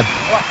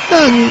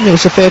no,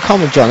 it's a fair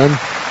comment, John. And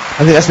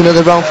I think that's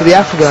another round for the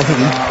African. I think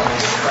he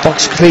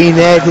boxed clean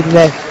there, didn't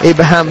let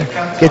Abraham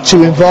get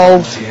too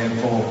involved.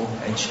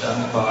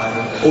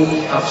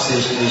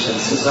 Unabsichtlichen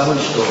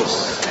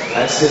Zusammenstoß.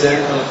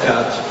 Accidental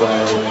cut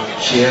by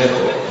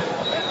Shihepo.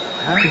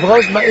 Du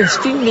brauchst mal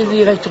Instinkt mit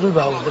direkt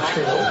rüberhauen.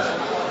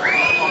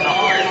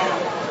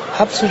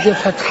 Habst du dir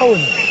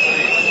Vertrauen?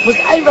 Du musst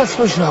einfach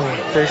zwischenhauen.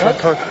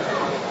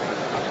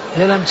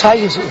 Ja, dann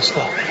zeige ich es uns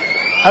doch.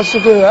 Hast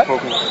du gehört?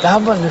 Da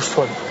haben wir nichts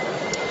von.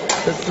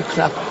 Das ist zu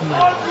knapp.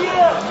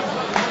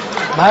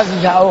 Mag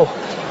ich ja auch.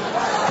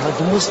 Aber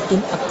du musst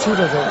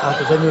aktiver sein,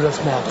 Arthur, wenn du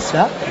das merkst,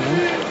 ja?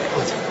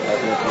 Gut.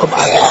 Komm,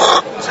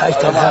 Arthur, zeig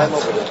dein Herz.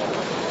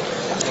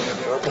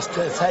 Das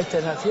zeigt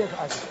dein Herz hier,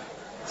 Arthur.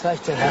 Zeig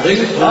dein Herz.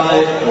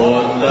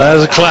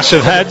 There's a clash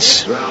of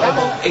heads.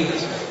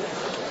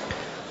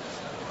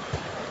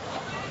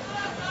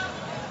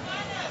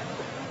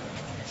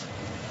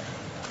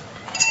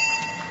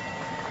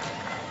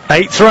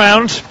 Eighth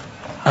round,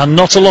 and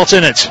not a lot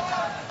in it.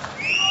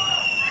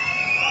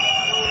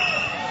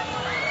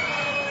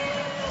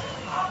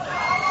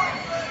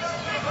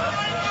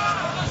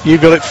 You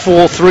got it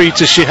 4-3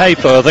 to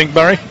Shihepo, I think,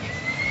 Barry.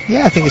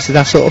 Yeah, I think it's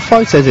that sort of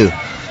fight, I do.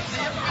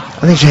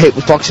 I think Shihepo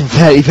was boxing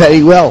very,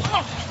 very well.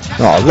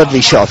 Oh,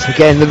 lovely shot.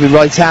 Again, lovely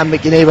right hand,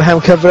 making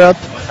Abraham cover up.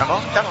 Come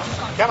on, come on,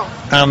 come on.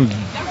 And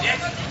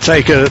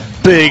take a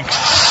big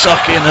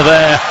suck in of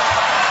air.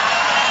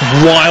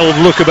 Wild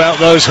look about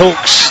those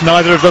hooks,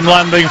 neither of them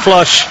landing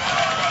flush.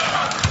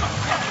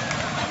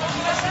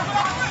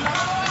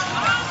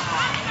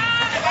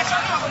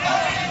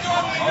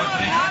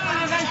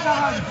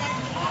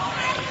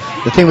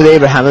 The thing with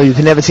Abraham, you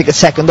can never take a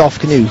second off,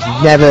 can you?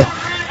 He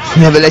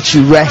never lets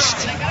you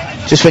rest.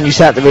 Just when you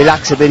start to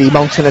relax a bit, he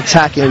mounts an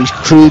attack. You know, he's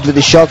crude with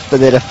his shots, but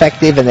they're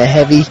effective and they're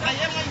heavy.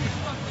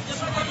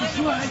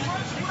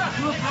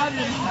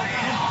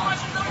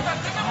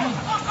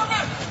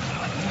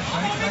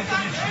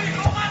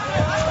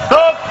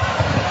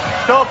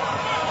 Stop!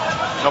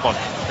 Come on.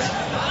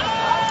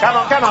 Come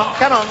on, come on,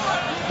 come on.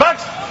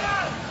 Box!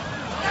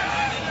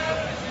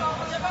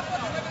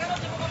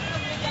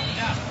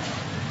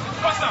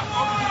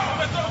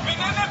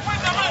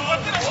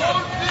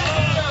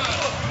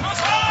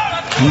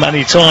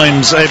 Many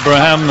times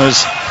Abraham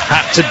has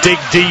had to dig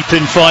deep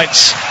in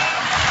fights.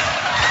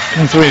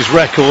 And through his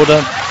record,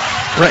 I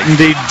reckoned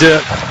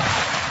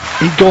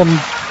he'd gone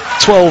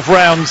 12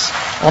 rounds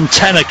on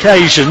 10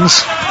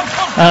 occasions,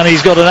 and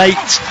he's got an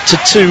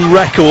 8-2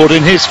 record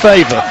in his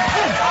favour.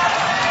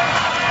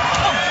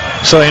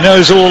 So he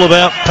knows all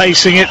about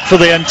pacing it for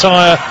the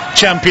entire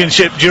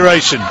championship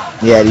duration.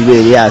 Yeah, he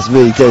really has,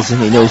 really does,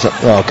 and he knows that.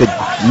 Oh, good,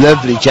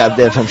 lovely jab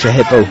there from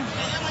Shihepo.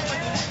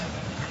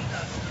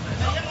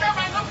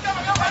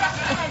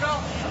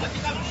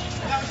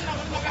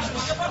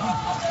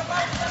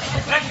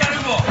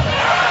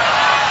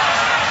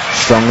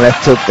 Strong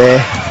left hook there.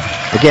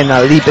 Again,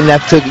 that leaping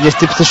left hook, he just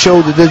dips the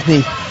shoulder, doesn't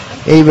he?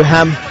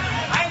 Abraham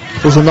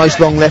does a nice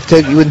long left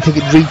hook, you wouldn't think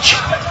it'd reach.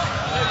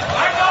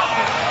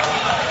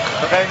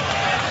 Okay.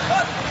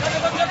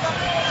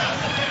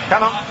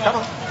 Come on, come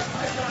on.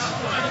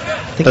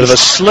 Bit of a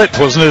slip,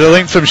 wasn't it, I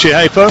think, from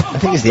Shihepo? I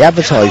think it's the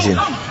advertising.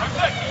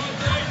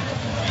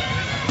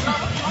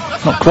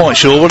 Not quite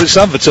sure what it's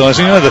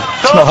advertising either.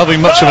 It's not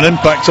having much of an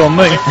impact on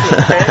me.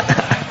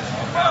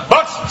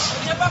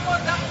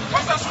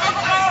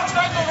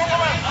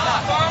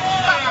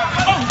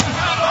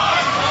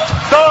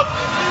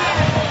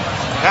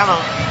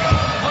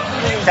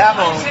 Come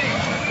on.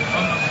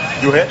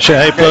 You hit?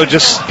 Shihepo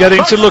just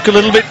getting to look a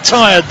little bit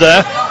tired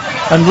there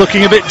and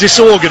looking a bit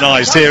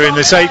disorganised here in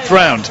this 8th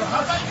round.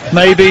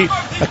 Maybe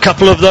a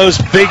couple of those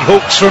big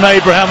hooks from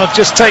Abraham have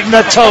just taken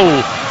their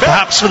toll,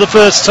 perhaps for the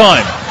first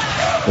time.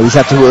 Well, he's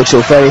had to work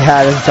so very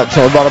hard, he's had to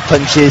throw a lot of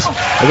punches.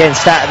 Again,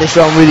 started this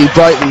round really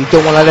brightly, you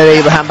don't want to let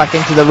Abraham back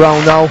into the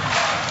round now.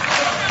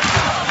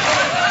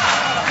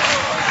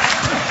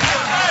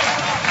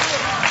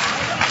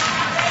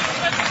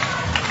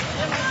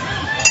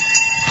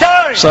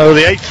 So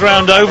the 8th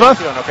round over.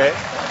 Okay.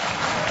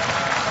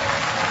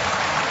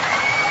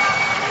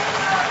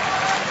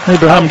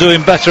 Abraham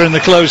doing better in the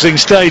closing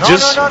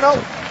stages.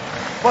 No.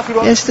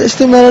 Yes, it's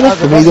still not enough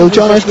for me though,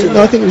 John. I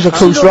think it was a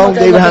close round.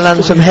 Abraham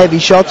landed some heavy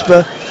shots,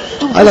 but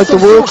I like the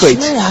work rate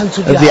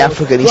of the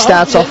African. He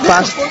starts off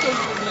fast.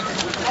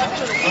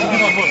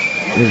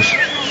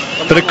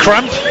 Bit of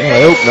cramp?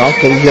 I hope not,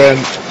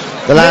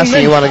 because the last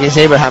thing you want against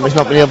Abraham is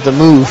not being able to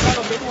move.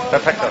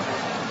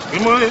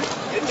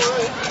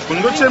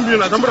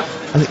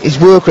 And his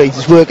work rate,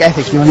 his work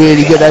ethic's been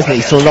really good, hasn't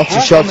he? So lots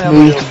of shots,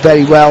 moved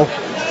very well,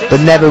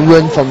 but never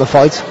run from the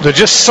fight. There are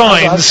just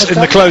signs in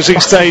the closing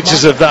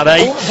stages of that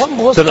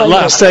 8th that at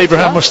last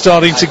Abraham was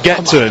starting to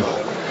get to him.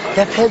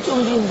 A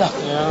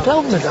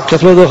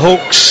couple of the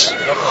hooks,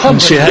 and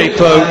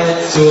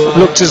Shihepo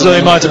looked as though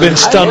he might have been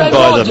stunned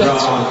by them.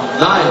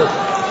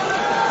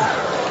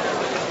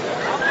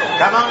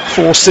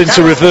 Forced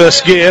into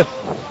reverse gear.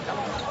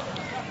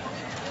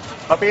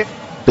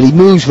 But he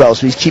moves well,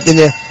 so he's keeping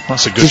the...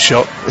 That's a good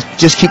shot.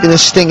 Just keeping the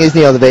sting, isn't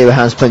he, of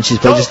Abraham's punches,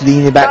 by just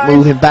leaning back,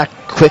 moving back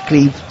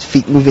quickly,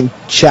 feet moving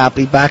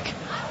sharply back.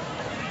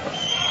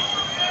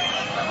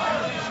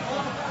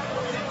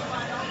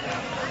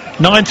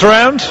 Ninth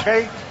round.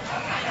 Okay.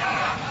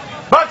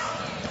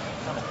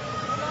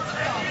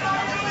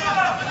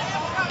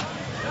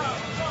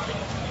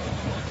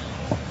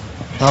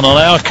 And on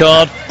our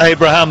card,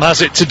 Abraham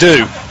has it to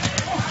do.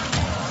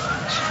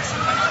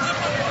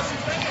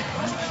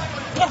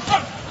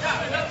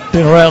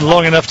 Been around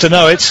long enough to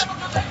know it,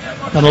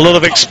 and a lot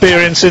of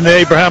experience in the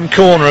Abraham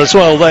corner as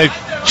well. They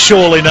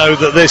surely know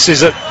that this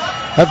is at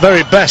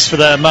very best for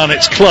their man.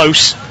 It's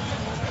close.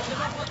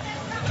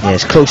 Yeah,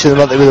 it's closer than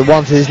what they would have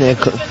wanted, isn't it?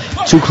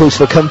 Too close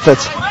for comfort.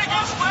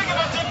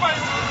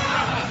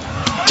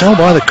 Tell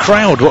by the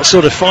crowd what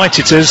sort of fight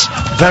it is.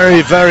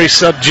 Very, very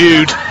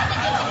subdued.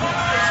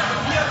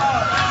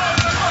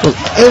 Well,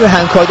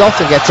 Abraham quite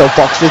often gets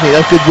outboxed, doesn't he?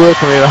 That's good work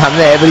from Abraham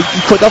there, but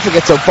he quite often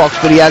gets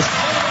outboxed, but he has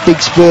big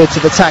spurts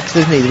of attacks,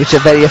 doesn't he, which are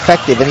very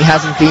effective, and he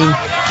hasn't been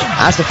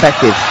as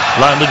effective.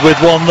 Landed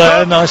with one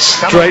there, nice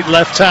straight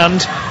left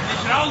hand,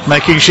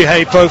 making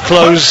Shihepo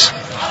close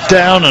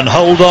down and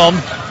hold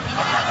on.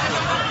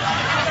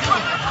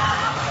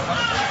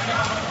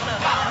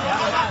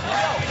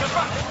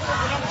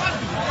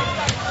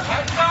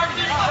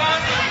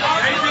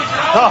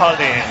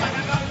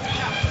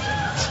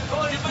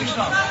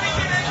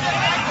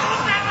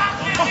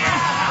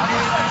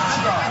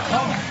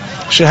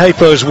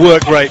 Shihepo's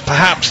work rate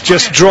perhaps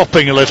just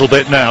dropping a little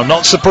bit now.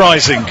 Not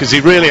surprising, because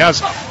he really has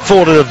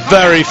fought at a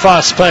very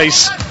fast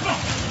pace.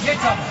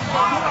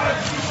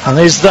 And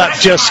is that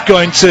just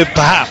going to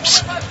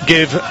perhaps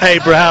give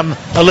Abraham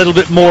a little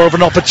bit more of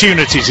an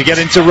opportunity to get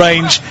into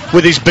range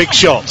with his big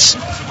shots?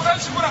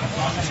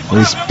 Well,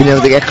 he's been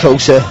able to get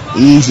closer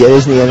easier,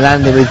 isn't he, and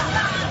landing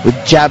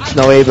with jabs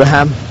now,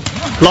 Abraham.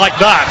 Like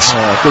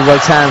that. Good right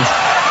hand.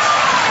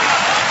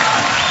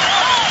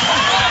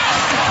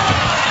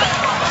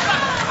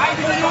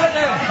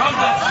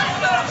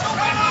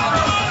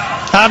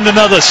 And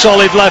another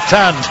solid left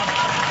hand.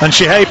 And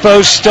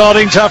Shihepo's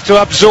starting to have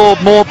to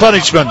absorb more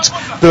punishment.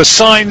 There were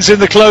signs in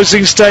the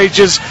closing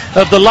stages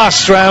of the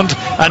last round,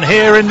 and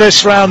here in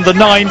this round, the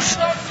 9th,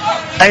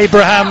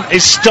 Abraham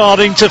is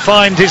starting to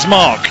find his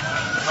mark.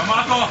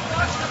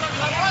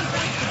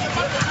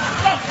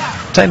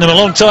 Taken him a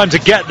long time to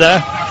get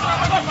there.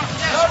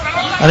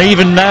 And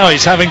even now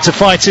he's having to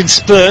fight in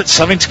spurts,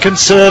 having to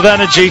conserve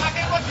energy.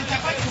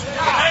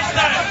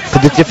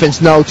 But the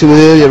difference now to the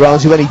earlier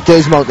rounds, when he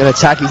does mount an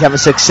attack, he's having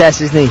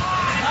success, isn't he?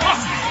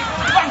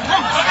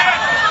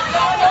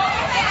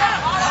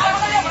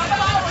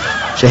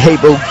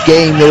 Shihepo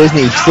game there, isn't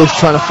he? Still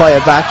trying to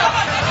fire back.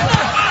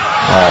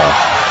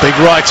 Big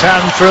right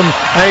hand from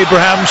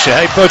Abraham.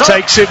 Shihepo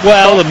takes it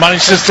well and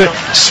manages to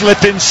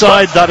slip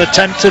inside that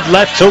attempted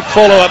left hook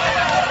follow-up.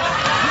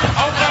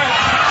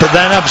 But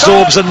then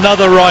absorbs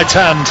another right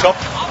hand.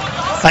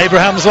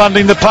 Abraham's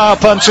landing the power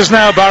punches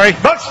now, Barry.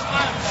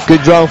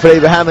 Good round for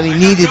Abraham, and he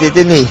needed it,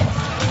 didn't he?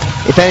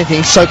 If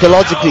anything,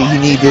 psychologically he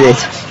needed it.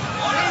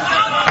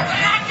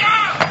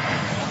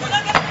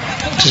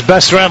 It's his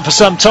best round for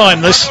some time,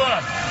 this.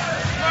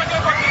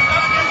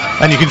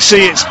 And you can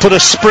see it's put a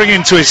spring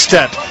into his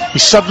step.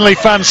 He's suddenly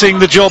fancying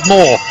the job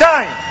more.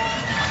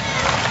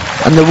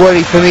 And the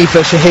worry for me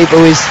for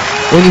Shihepo is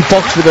when you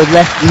box with a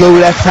low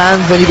left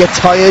hand, when you get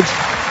tired,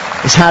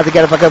 it's hard to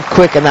get it back up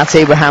quick, and that's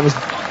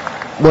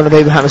one of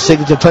Abraham's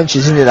signature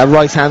punches, isn't it? That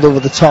right hand over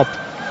the top.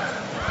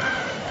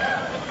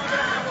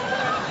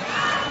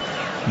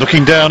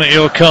 Looking down at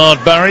your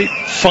card, Barry,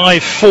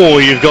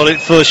 5-4 you've got it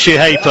for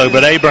Shihepo,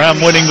 but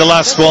Abraham winning the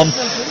last one,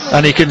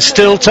 and he can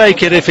still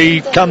take it if he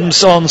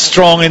comes on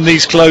strong in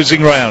these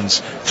closing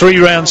rounds. 3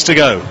 rounds to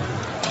go.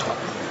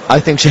 I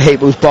think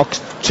Shihepo's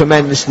boxed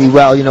tremendously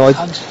well. You know, I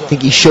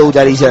think he showed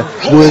that he's a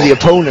worthy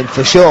opponent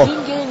for sure.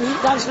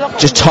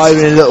 Just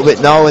tiring a little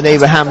bit now, and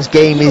Abraham's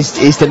game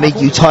is to make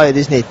you tired,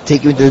 isn't it?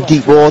 Take you into the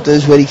deep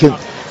waters where he can,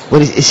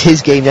 when it's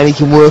his game, then he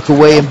can work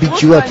away and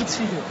beat you up.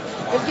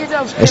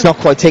 It's not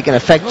quite taking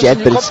effect yet,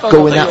 but it's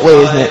going that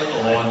way, isn't it?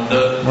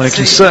 Well, you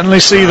can certainly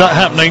see that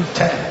happening.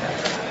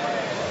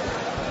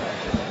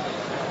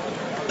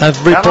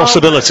 Every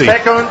possibility.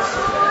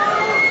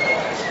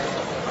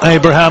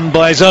 Abraham,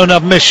 by his own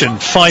admission,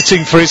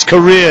 fighting for his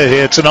career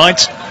here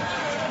tonight.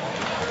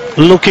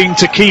 looking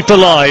to keep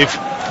alive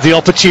the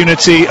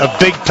opportunity of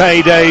big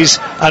paydays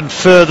and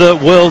further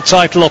world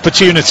title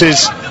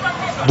opportunities.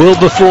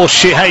 Willbeforce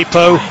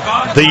Shihepo,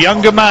 the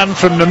younger man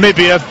from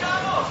Namibia,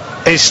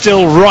 is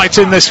still right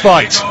in this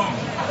fight.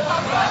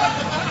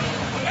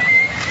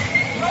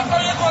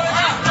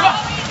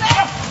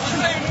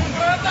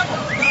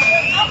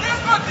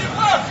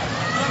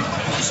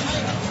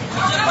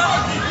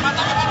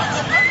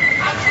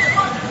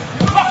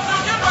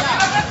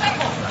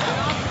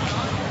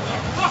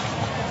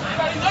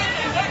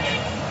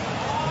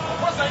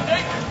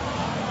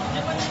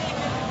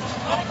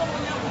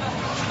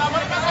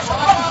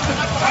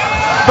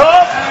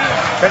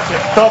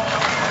 Stop.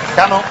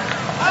 Come on.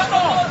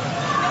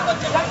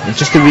 And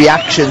just the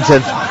reactions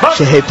of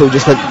Shihepo,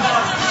 just a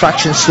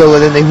fraction slower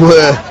than they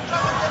were.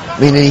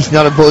 Meaning he's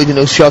not avoiding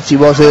those shots he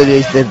was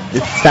earlier. They're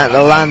starting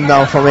to land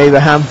now from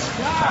Abraham.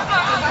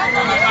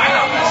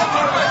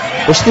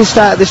 But still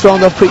started this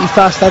round off pretty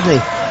fast, hasn't he?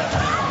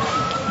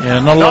 Yeah,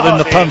 not a lot in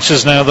the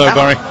punches now though,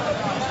 Barry.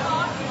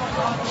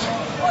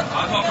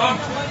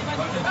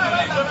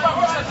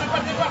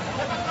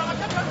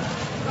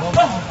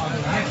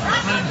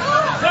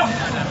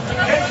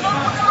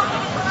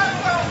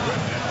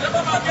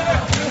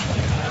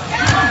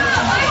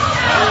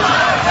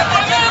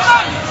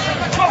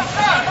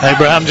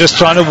 Abraham just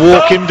trying to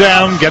walk him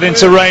down, get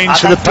into range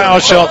for the power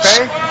shots.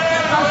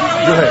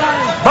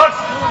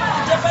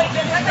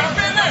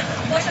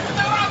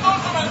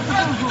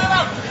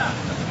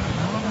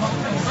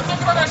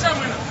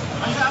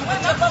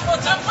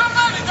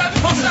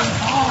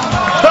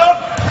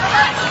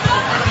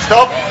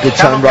 Stop. Good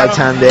turn right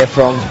hand there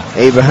from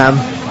Abraham.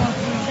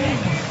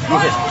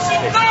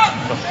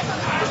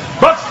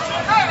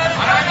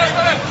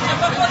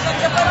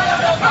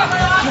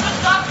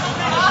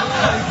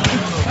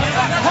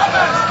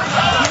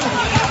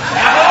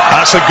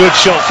 That's a good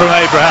shot from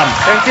Abraham.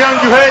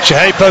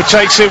 Shihepo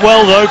takes it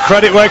well though,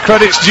 credit where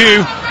credit's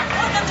due.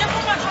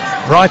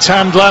 Right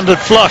hand landed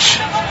flush.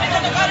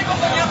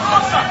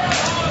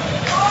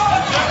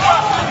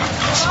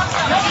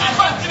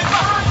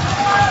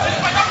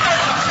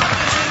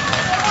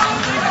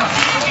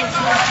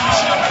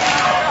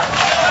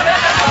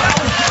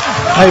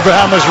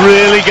 Abraham has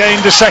really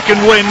gained a second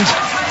wind.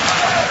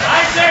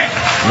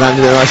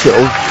 Landed a nice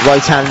little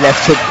right hand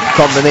left hook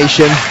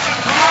combination.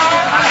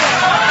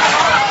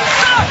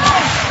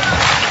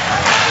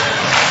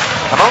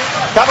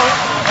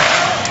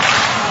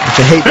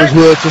 Shihepo's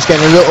work just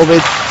getting a little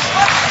bit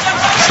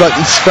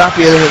slightly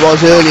scrappier than it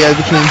was earlier,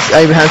 which means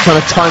Abraham's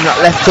trying to time that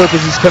left hook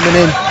as he's coming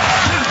in.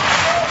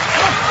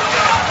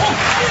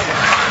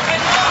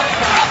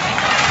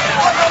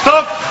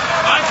 Stop.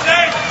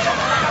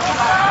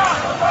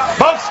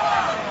 Box.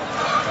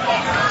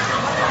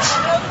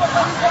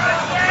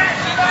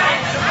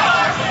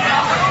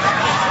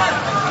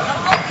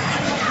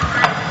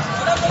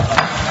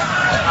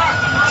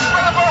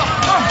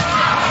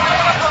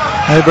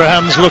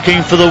 Abraham's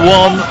looking for the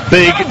one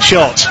big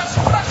shot.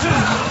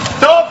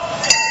 Stop.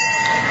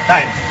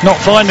 Time. Not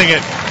finding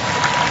it.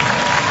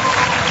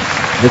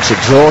 Looks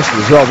exhausted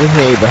as well, doesn't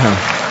he, Abraham?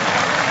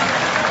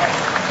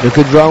 A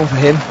good round for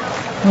him.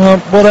 Well,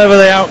 whatever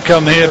the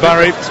outcome here,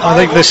 Barry, I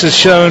think this has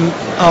shown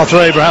after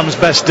Abraham's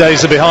best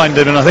days are behind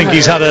him, and I think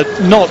he's had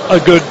not a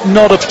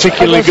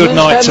particularly good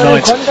night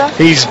tonight.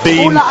 He's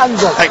been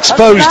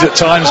exposed at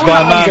times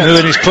by a man who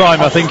in his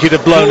prime I think he'd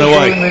have blown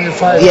away.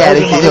 Yeah,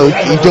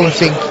 you don't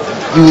think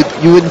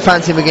you wouldn't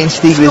fancy him against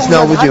Stiglitz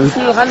now, would you?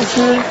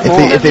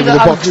 If they were the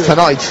box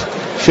tonight,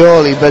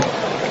 surely, but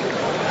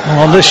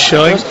on this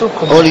showing,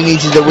 all he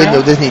needs is a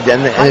window, doesn't he?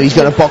 And he's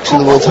going to box for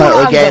the world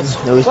title again.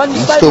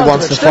 He still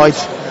wants to fight.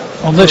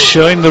 On this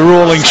showing, the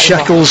rolling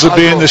shackles would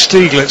be in the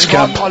Stiglitz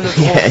camp.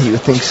 Yeah, you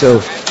would think so.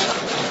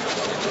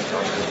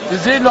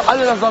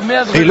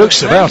 He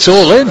looks about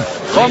all in.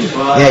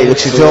 Yeah, he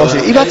looks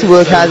exhausted. He had to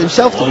work hard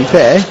himself, to be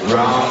fair.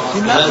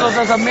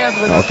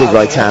 Oh, big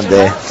right hand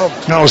there.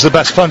 That was the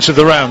best punch of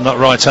the round, that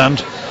right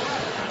hand.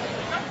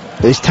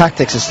 But his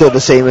tactics are still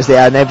the same as they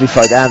are in every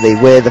fight, aren't they?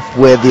 Wear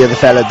the other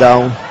fella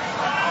down.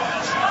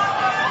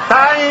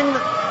 Time.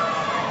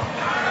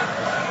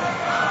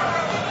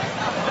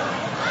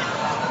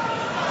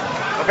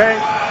 Okay.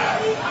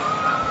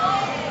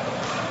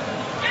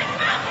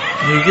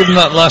 You've given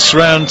that last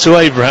round to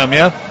Abraham,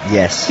 yeah?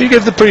 Yes. Did you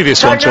give the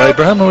previous one to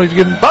Abraham, or have you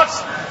given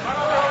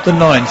the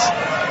ninth?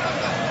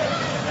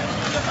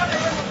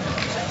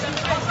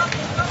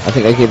 I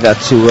think I gave that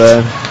to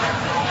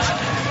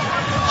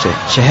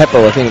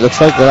Shihepo, I think it looks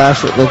like, the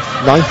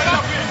ninth.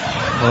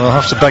 Well, I'll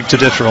have to beg to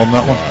differ on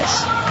that one.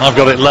 Yes. I've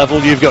got it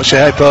level, you've got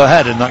Shihepo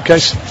ahead in that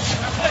case.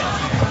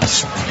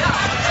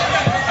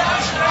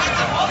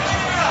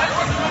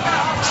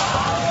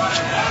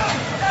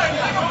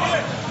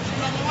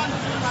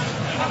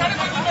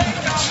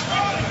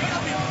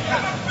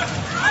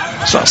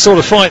 It's that sort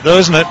of fight though,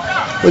 isn't it?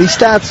 Well, he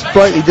starts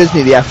brightly, doesn't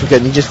he, the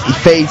African? He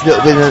fades a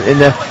little bit in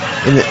the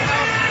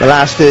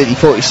last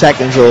 30-40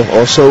 seconds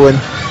or so, and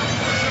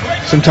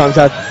sometimes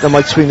that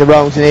might swing the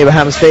rounds in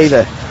Abraham's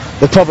favour.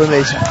 The problem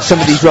is, some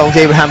of these rounds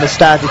Abraham has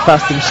started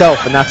fast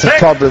himself, and that's a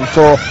problem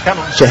for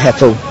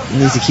Shihepo. He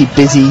needs to keep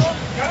busy,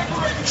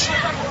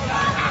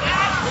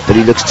 but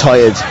he looks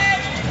tired.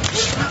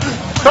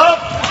 Stop!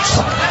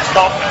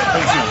 Stop.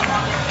 Thank you.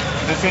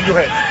 This in your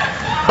head.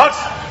 Box!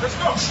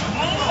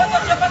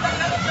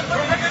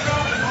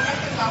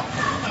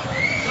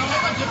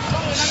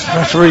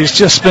 Referee's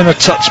just been a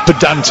touch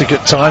pedantic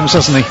at times,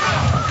 hasn't he?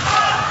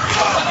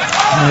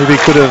 Maybe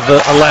could have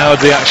allowed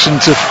the action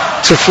to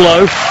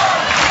flow.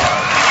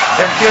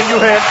 Thank you in your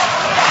head.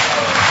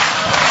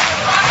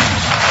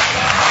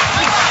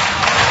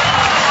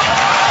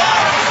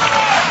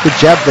 Good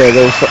jab there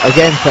though,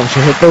 again from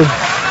Shihepo.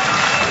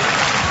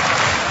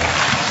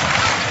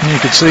 You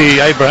could see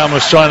Abraham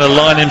was trying to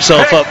line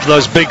himself up for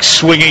those big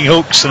swinging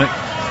hooks, and it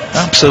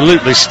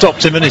absolutely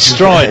stopped him in his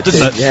stride,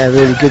 didn't it? Yeah,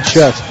 really good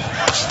shot.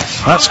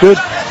 That's good.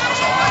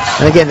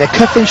 And again, they're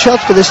cuffing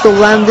shots, but they're still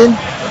landing.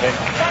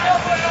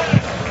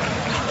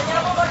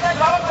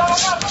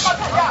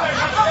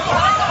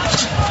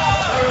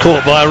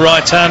 Caught by a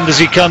right hand as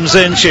he comes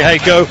in,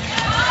 Shihepo.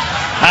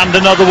 And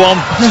another one.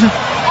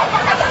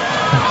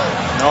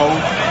 No.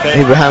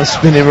 Abraham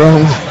spinning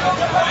wrong.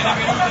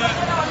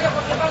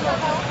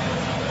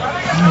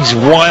 He's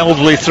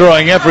wildly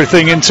throwing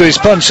everything into his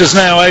punches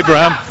now,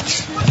 Abraham.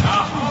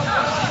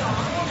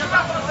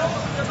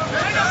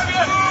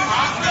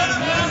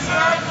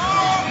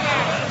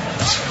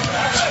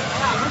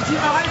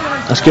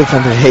 That's good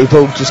from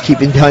Shihepo, just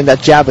keeping behind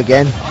that jab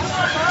again.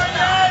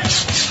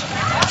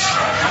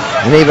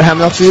 And Abraham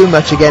not doing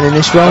much again in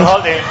this round.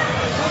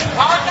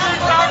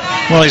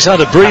 Well, he's had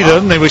a breather,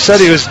 and we said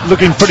he was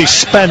looking pretty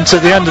spent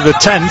at the end of the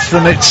 10th,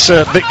 and it's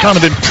kind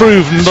of been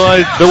proven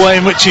by the way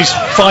in which he's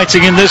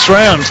fighting in this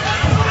round.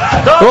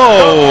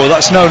 Oh,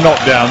 that's no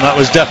knockdown. That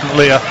was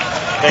definitely a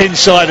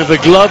inside of the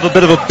glove, a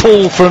bit of a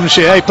pull from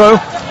Shihepo.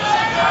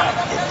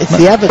 It's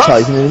the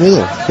advertising in the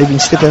middle. They've been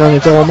slipping on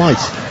it all night.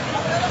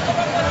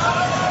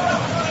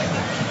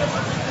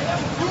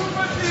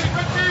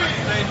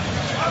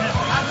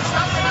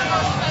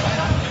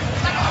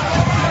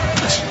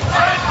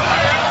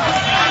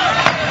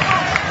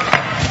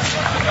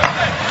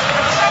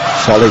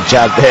 Solid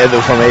jab there though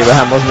from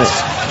Abraham, wasn't it?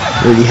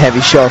 Really heavy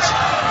shot.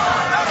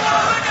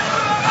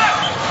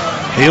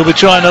 He'll be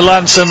trying to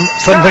land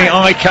something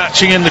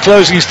eye-catching in the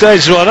closing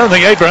stage. Well, I don't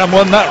think Abraham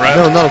won that round.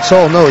 No, not at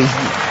all. No,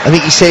 I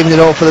think he's saving it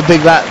all for the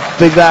big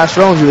last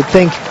round, you would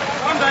think.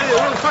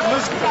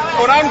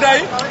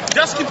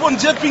 Just keep on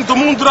jetting to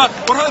Mundra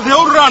or the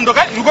old round,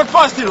 okay? You got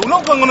past it.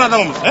 No one another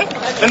one.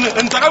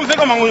 And Takam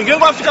Fekama, you get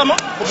one Fikama,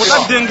 or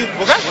that dengue,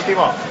 okay?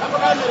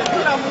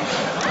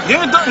 Give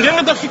it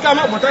the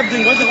Fikama, but that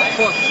thing was the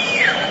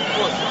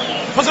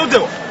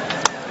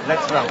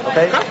Next round,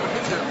 okay?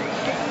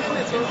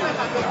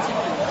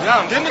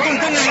 Yeah, then the thing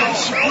is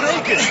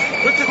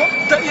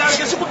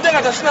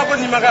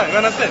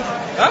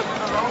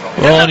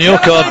Well, on your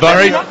card,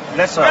 Barry,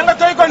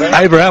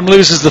 Abraham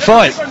loses the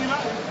fight.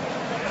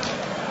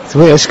 That's the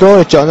way I score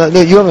it, John.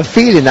 You have a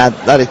feeling that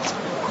it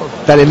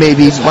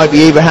might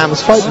be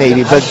Abraham's fight,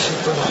 maybe, but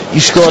you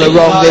score a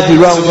round every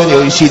round, don't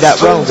you? You see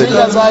that round, and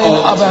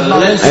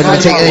I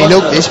haven't taken any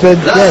notice, but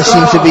yeah, it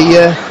seems to be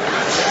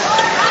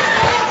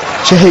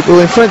Shihepo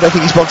in front. I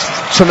think he's boxed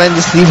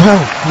tremendously well,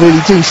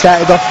 really do.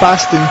 Started off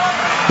fast, and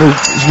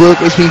his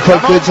work has been quite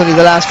good. It's only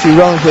the last few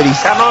rounds where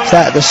he's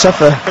started to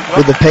suffer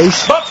with the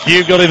pace.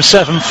 You've got him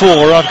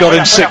 7-4, I've got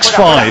him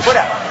 6-5.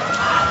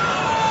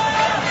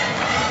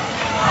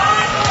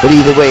 But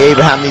either way,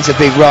 Abraham needs a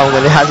big round,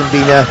 and it hasn't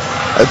been a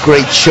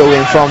great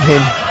showing from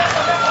him.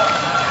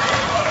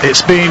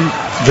 It's been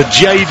the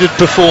jaded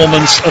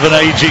performance of an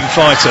aging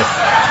fighter.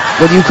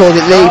 Well, you called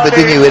it labour,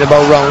 didn't you, in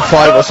about round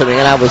 5 or something,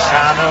 and that was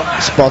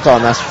spot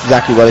on. That's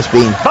exactly what it's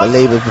been, a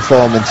laboured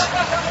performance.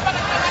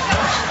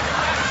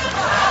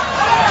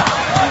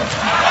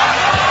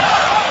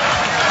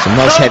 Some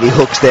nice heavy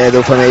hooks there,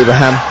 though, from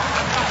Abraham.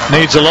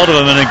 Needs a lot of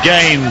them, and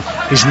again,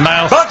 his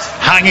mouth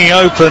hanging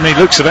open. He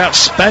looks about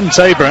spent,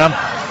 Abraham.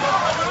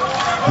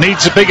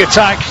 Needs a big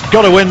attack.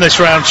 Got to win this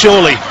round,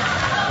 surely.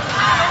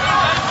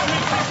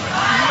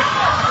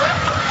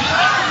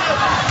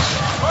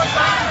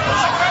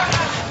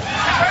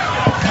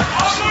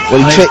 Well,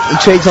 he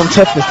trades on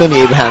toughness, doesn't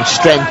he, Abraham?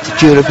 Strength,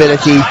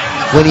 durability.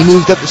 When he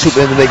moved up to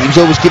super middleweight, he was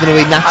always giving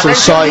away natural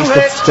size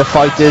to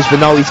fighters,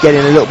 but now he's getting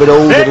a little bit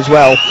older as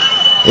well.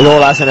 It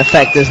all has an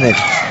effect, doesn't it?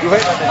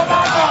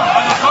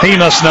 He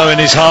must know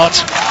in his heart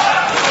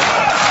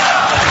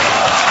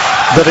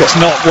that it's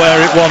not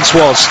where it once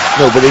was.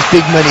 No, but there's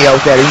big money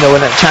out there, you know,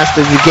 and a chance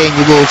to regain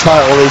your world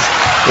title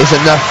is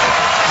enough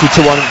for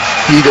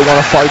you to want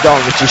to fight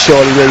on, which is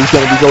surely where he's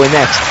going to be going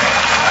next.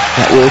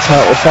 That world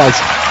title fight.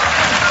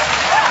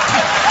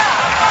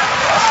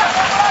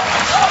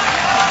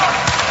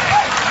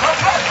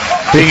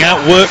 Being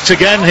outworked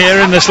again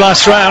here in this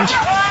last round.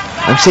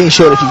 I'm saying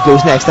sure if he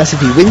goes next, that's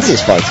if he wins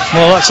this fight.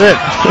 Well, that's it.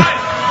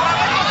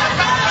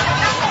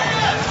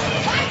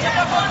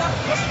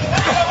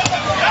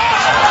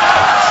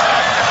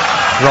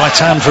 Right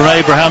hand from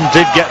Abraham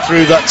did get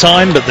through that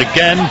time, but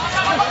again,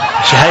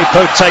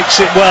 Shihepo takes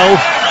it well.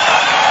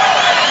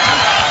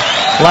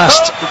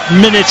 Last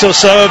minute or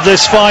so of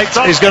this fight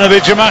is going to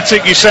be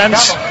dramatic, you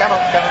sense.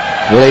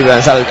 Well,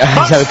 Abraham's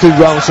had a good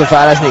round so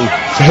far, hasn't he?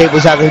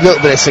 Shihepo's had a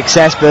little bit of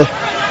success, but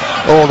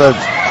all the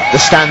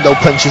stand-up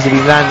punches have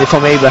been landed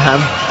from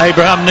Abraham.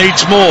 Abraham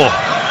needs more.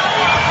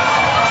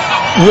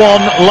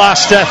 One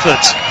last effort.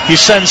 You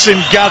sense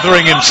him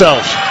gathering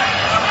himself.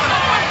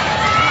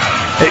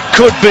 It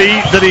could be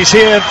that he's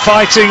here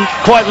fighting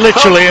quite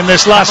literally in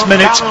this last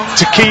minute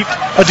to keep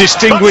a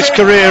distinguished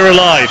career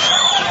alive.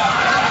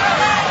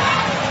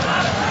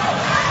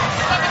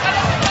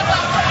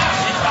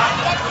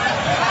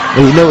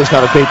 Well, you know it's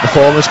not a great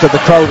performance because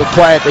the crowd are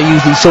quiet. They're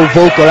usually so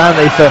vocal, aren't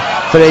they, for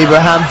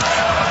Abraham?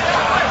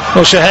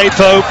 Well,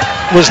 Shihepo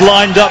was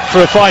lined up for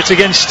a fight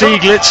against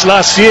Stieglitz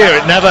last year.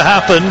 It never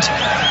happened.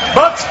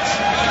 But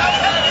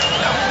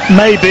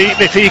maybe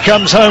if he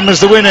comes home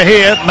as the winner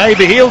here,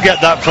 maybe he'll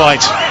get that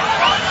fight.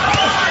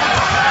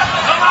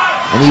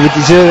 And he would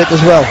deserve it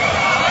as well.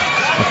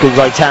 A good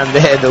right hand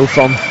there, though,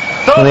 from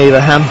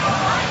Abraham.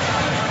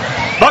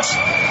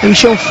 He's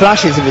shown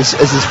flashes of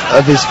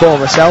his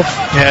former self.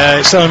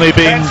 Yeah, it's only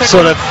been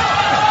sort of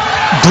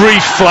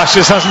brief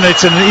flashes, hasn't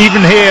it? And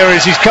even here,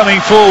 as he's coming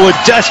forward,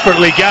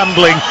 desperately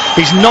gambling,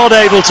 he's not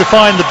able to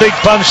find the big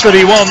punch that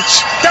he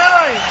wants.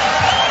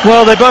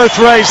 Well, they both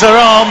raise their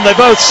arm, they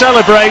both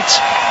celebrate,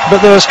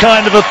 but there was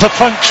kind of a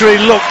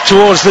perfunctory look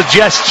towards the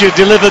gesture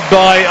delivered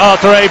by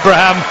Arthur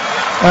Abraham,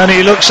 and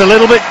he looks a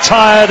little bit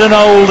tired and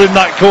old in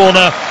that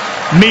corner.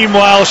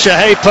 Meanwhile,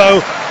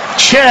 Shihepo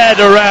chaired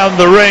around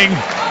the ring.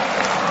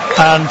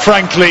 And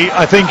frankly,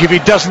 I think if he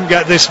doesn't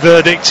get this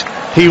verdict,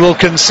 he will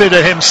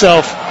consider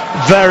himself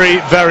very,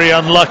 very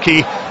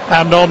unlucky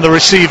and on the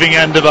receiving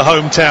end of a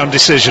hometown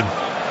decision.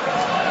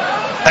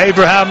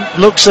 Abraham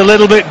looks a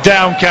little bit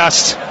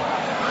downcast.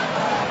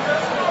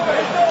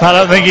 I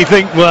don't think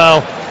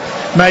well,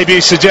 maybe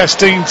he's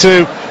suggesting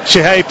to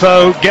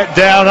Shihepo, get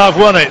down, I've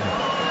won it.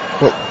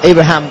 Well,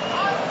 Abraham,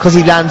 because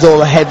he lands all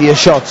the heavier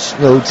shots,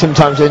 you know,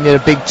 sometimes when you're a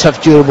big, tough,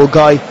 durable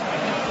guy,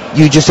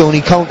 you just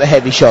only count the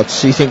heavy shots.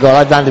 So you think, well,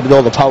 I've landed with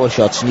all the power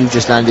shots, and you've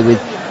just landed with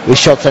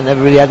shots that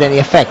never really had any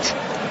effect.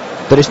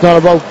 But it's not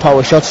about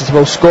power shots, it's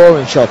about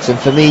scoring shots. And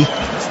for me,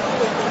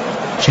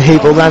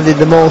 Shihepo landed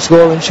the more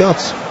scoring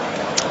shots.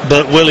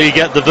 But will he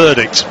get the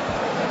verdict?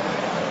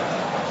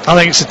 I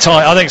think it's a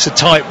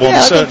tight one, Yeah,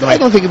 certainly. I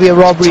don't think it'd be a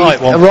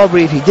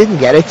robbery if he didn't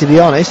get it, to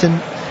be honest.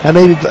 And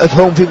maybe at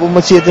home people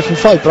might see a different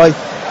fight. But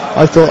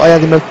I thought I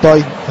had him up by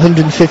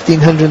 115,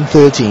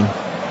 113.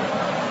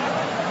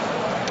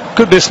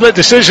 Could be a split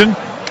decision.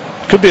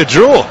 Could be a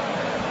draw.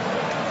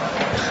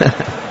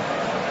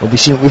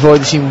 We've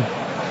already seen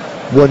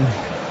one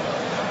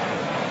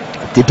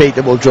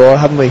debatable draw,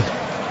 haven't we?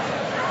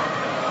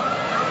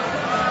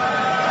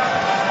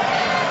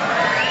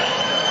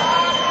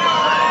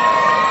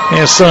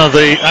 Here's some of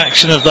the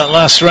action of that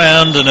last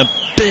round, and a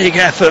big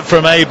effort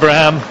from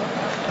Abraham.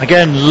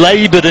 Again,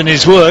 laboured in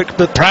his work,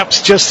 but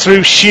perhaps just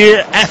through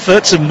sheer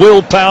effort and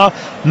willpower,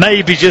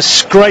 maybe just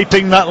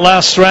scraping that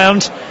last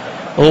round.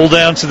 All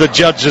down to the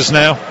judges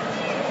now.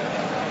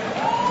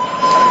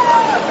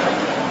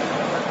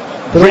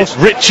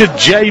 Richard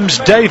James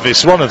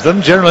Davis, one of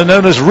them, generally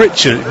known as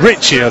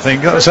Richie, I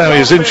think. That's how he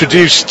was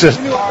introduced to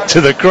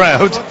the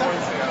crowd.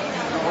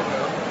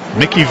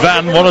 Mickey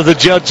Van, one of the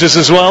judges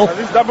as well.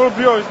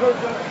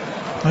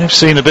 I've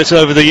seen a bit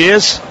over the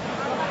years.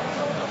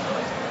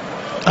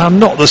 I'm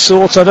not the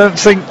sort, I don't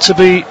think, to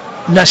be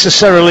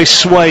necessarily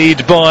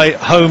swayed by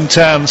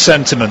hometown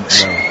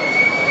sentiments. No.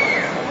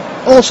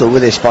 Also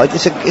with this fight,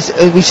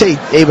 we say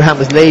Abraham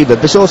was laboured,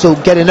 but it's also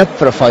getting up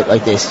for a fight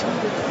like this.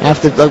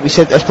 After, like we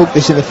said, I spoke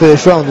this in the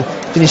first round,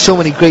 there's been so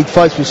many great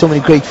fights with so many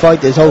great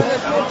fighters. How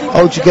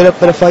would you get up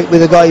for a fight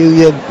with a guy who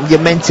you're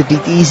meant to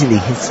beat easily?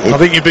 I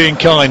think you're being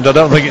kind. I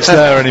don't think it's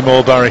there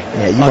anymore, Barry.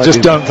 Yeah, I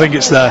just don't think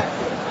it's there.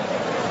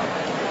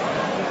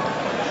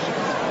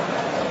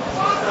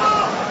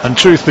 And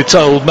truth be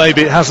told,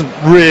 maybe it hasn't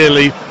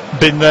really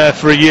been there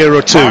for a year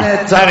or two.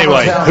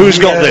 Anyway, who's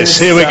got this?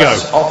 Here we go.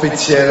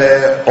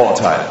 Offizielle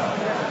Urteil.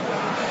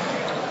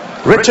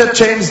 Richard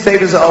James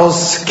Davis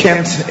aus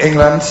Kent,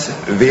 England,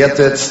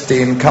 wertet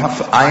den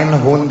Kampf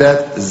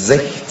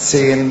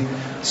 116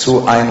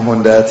 zu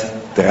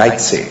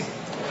 113.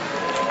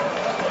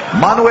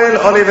 Manuel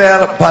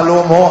Oliver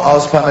Palomo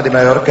aus Palma de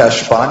Mallorca,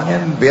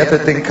 Spanien,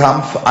 wertet den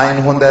Kampf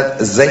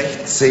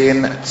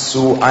 116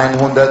 zu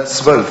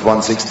 112,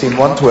 116,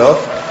 112.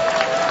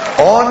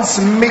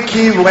 Und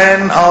Mickey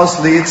Van aus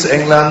Leeds,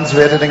 England,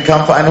 wertet den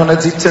Kampf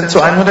 117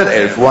 zu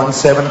 111,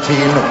 117,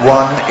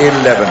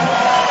 111.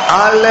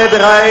 Alle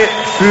drei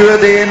für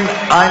den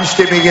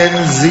einstimmigen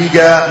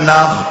Sieger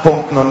nach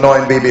Punkten und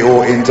neuen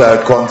BBO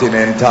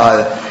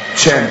Intercontinental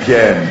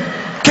Champion,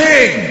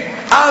 King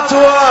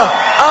Arthur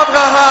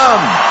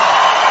Abraham.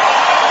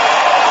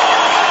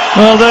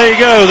 Well, there you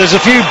go. There's a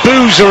few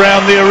boos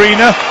around the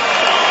arena.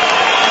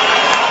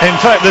 In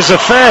fact, there's a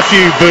fair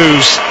few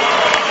boos.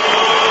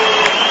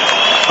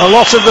 A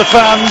lot of the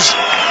fans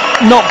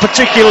not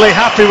particularly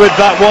happy with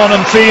that one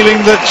and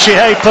feeling that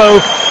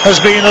Shihepo has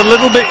been a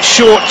little bit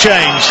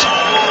shortchanged.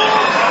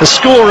 The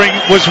scoring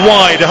was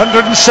wide,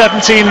 117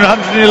 and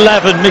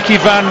 111. Mickey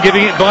Van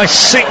giving it by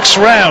 6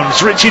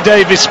 rounds. Richie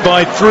Davis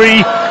by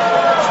 3.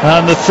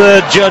 And the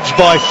third judged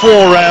by 4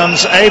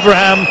 rounds.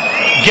 Abraham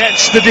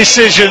gets the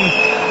decision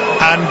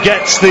and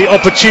gets the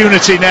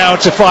opportunity now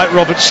to fight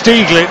Robert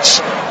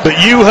Stieglitz.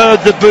 But you heard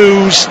the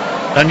boos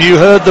and you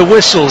heard the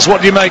whistles.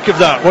 What do you make of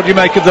that? What do you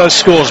make of those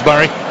scores,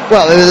 Barry?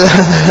 Well, it was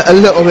a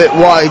little bit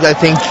wide, I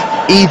think,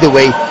 either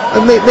way.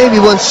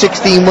 Maybe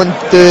 116,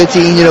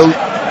 113, you know,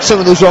 some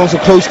of those rounds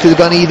are close, could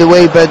have gone either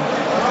way, but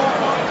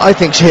I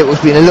think Shihepo's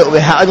been a little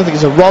bit hard. I don't think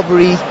it's a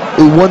robbery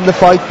who won the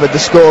fight, but the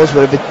scores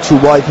were a bit too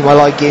wide for my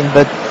liking.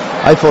 But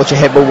I thought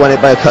Shihepo won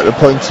it by a couple of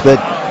points.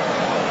 But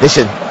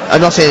listen,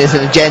 I'm not saying it's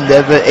an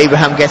agenda, but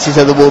Abraham gets his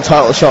other world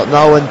title shot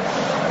now,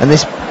 and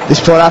this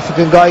poor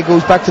African guy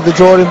goes back to the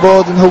drawing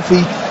board and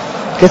hopefully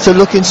gets a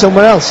look in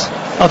somewhere else.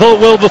 I thought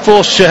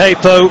Willbeforce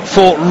Shihepo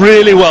fought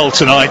really well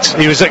tonight.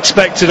 He was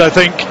expected, I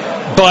think,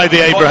 by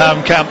the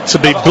Abraham camp to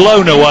be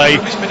blown away,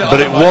 but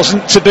it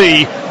wasn't to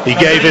be. He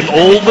gave him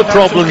all the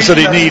problems that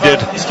he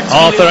needed.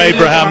 Arthur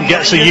Abraham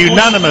gets a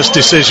unanimous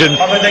decision,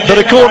 but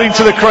according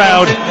to the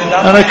crowd,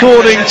 and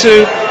according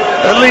to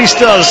at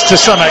least us to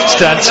some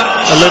extent,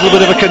 a little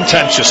bit of a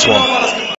contentious one.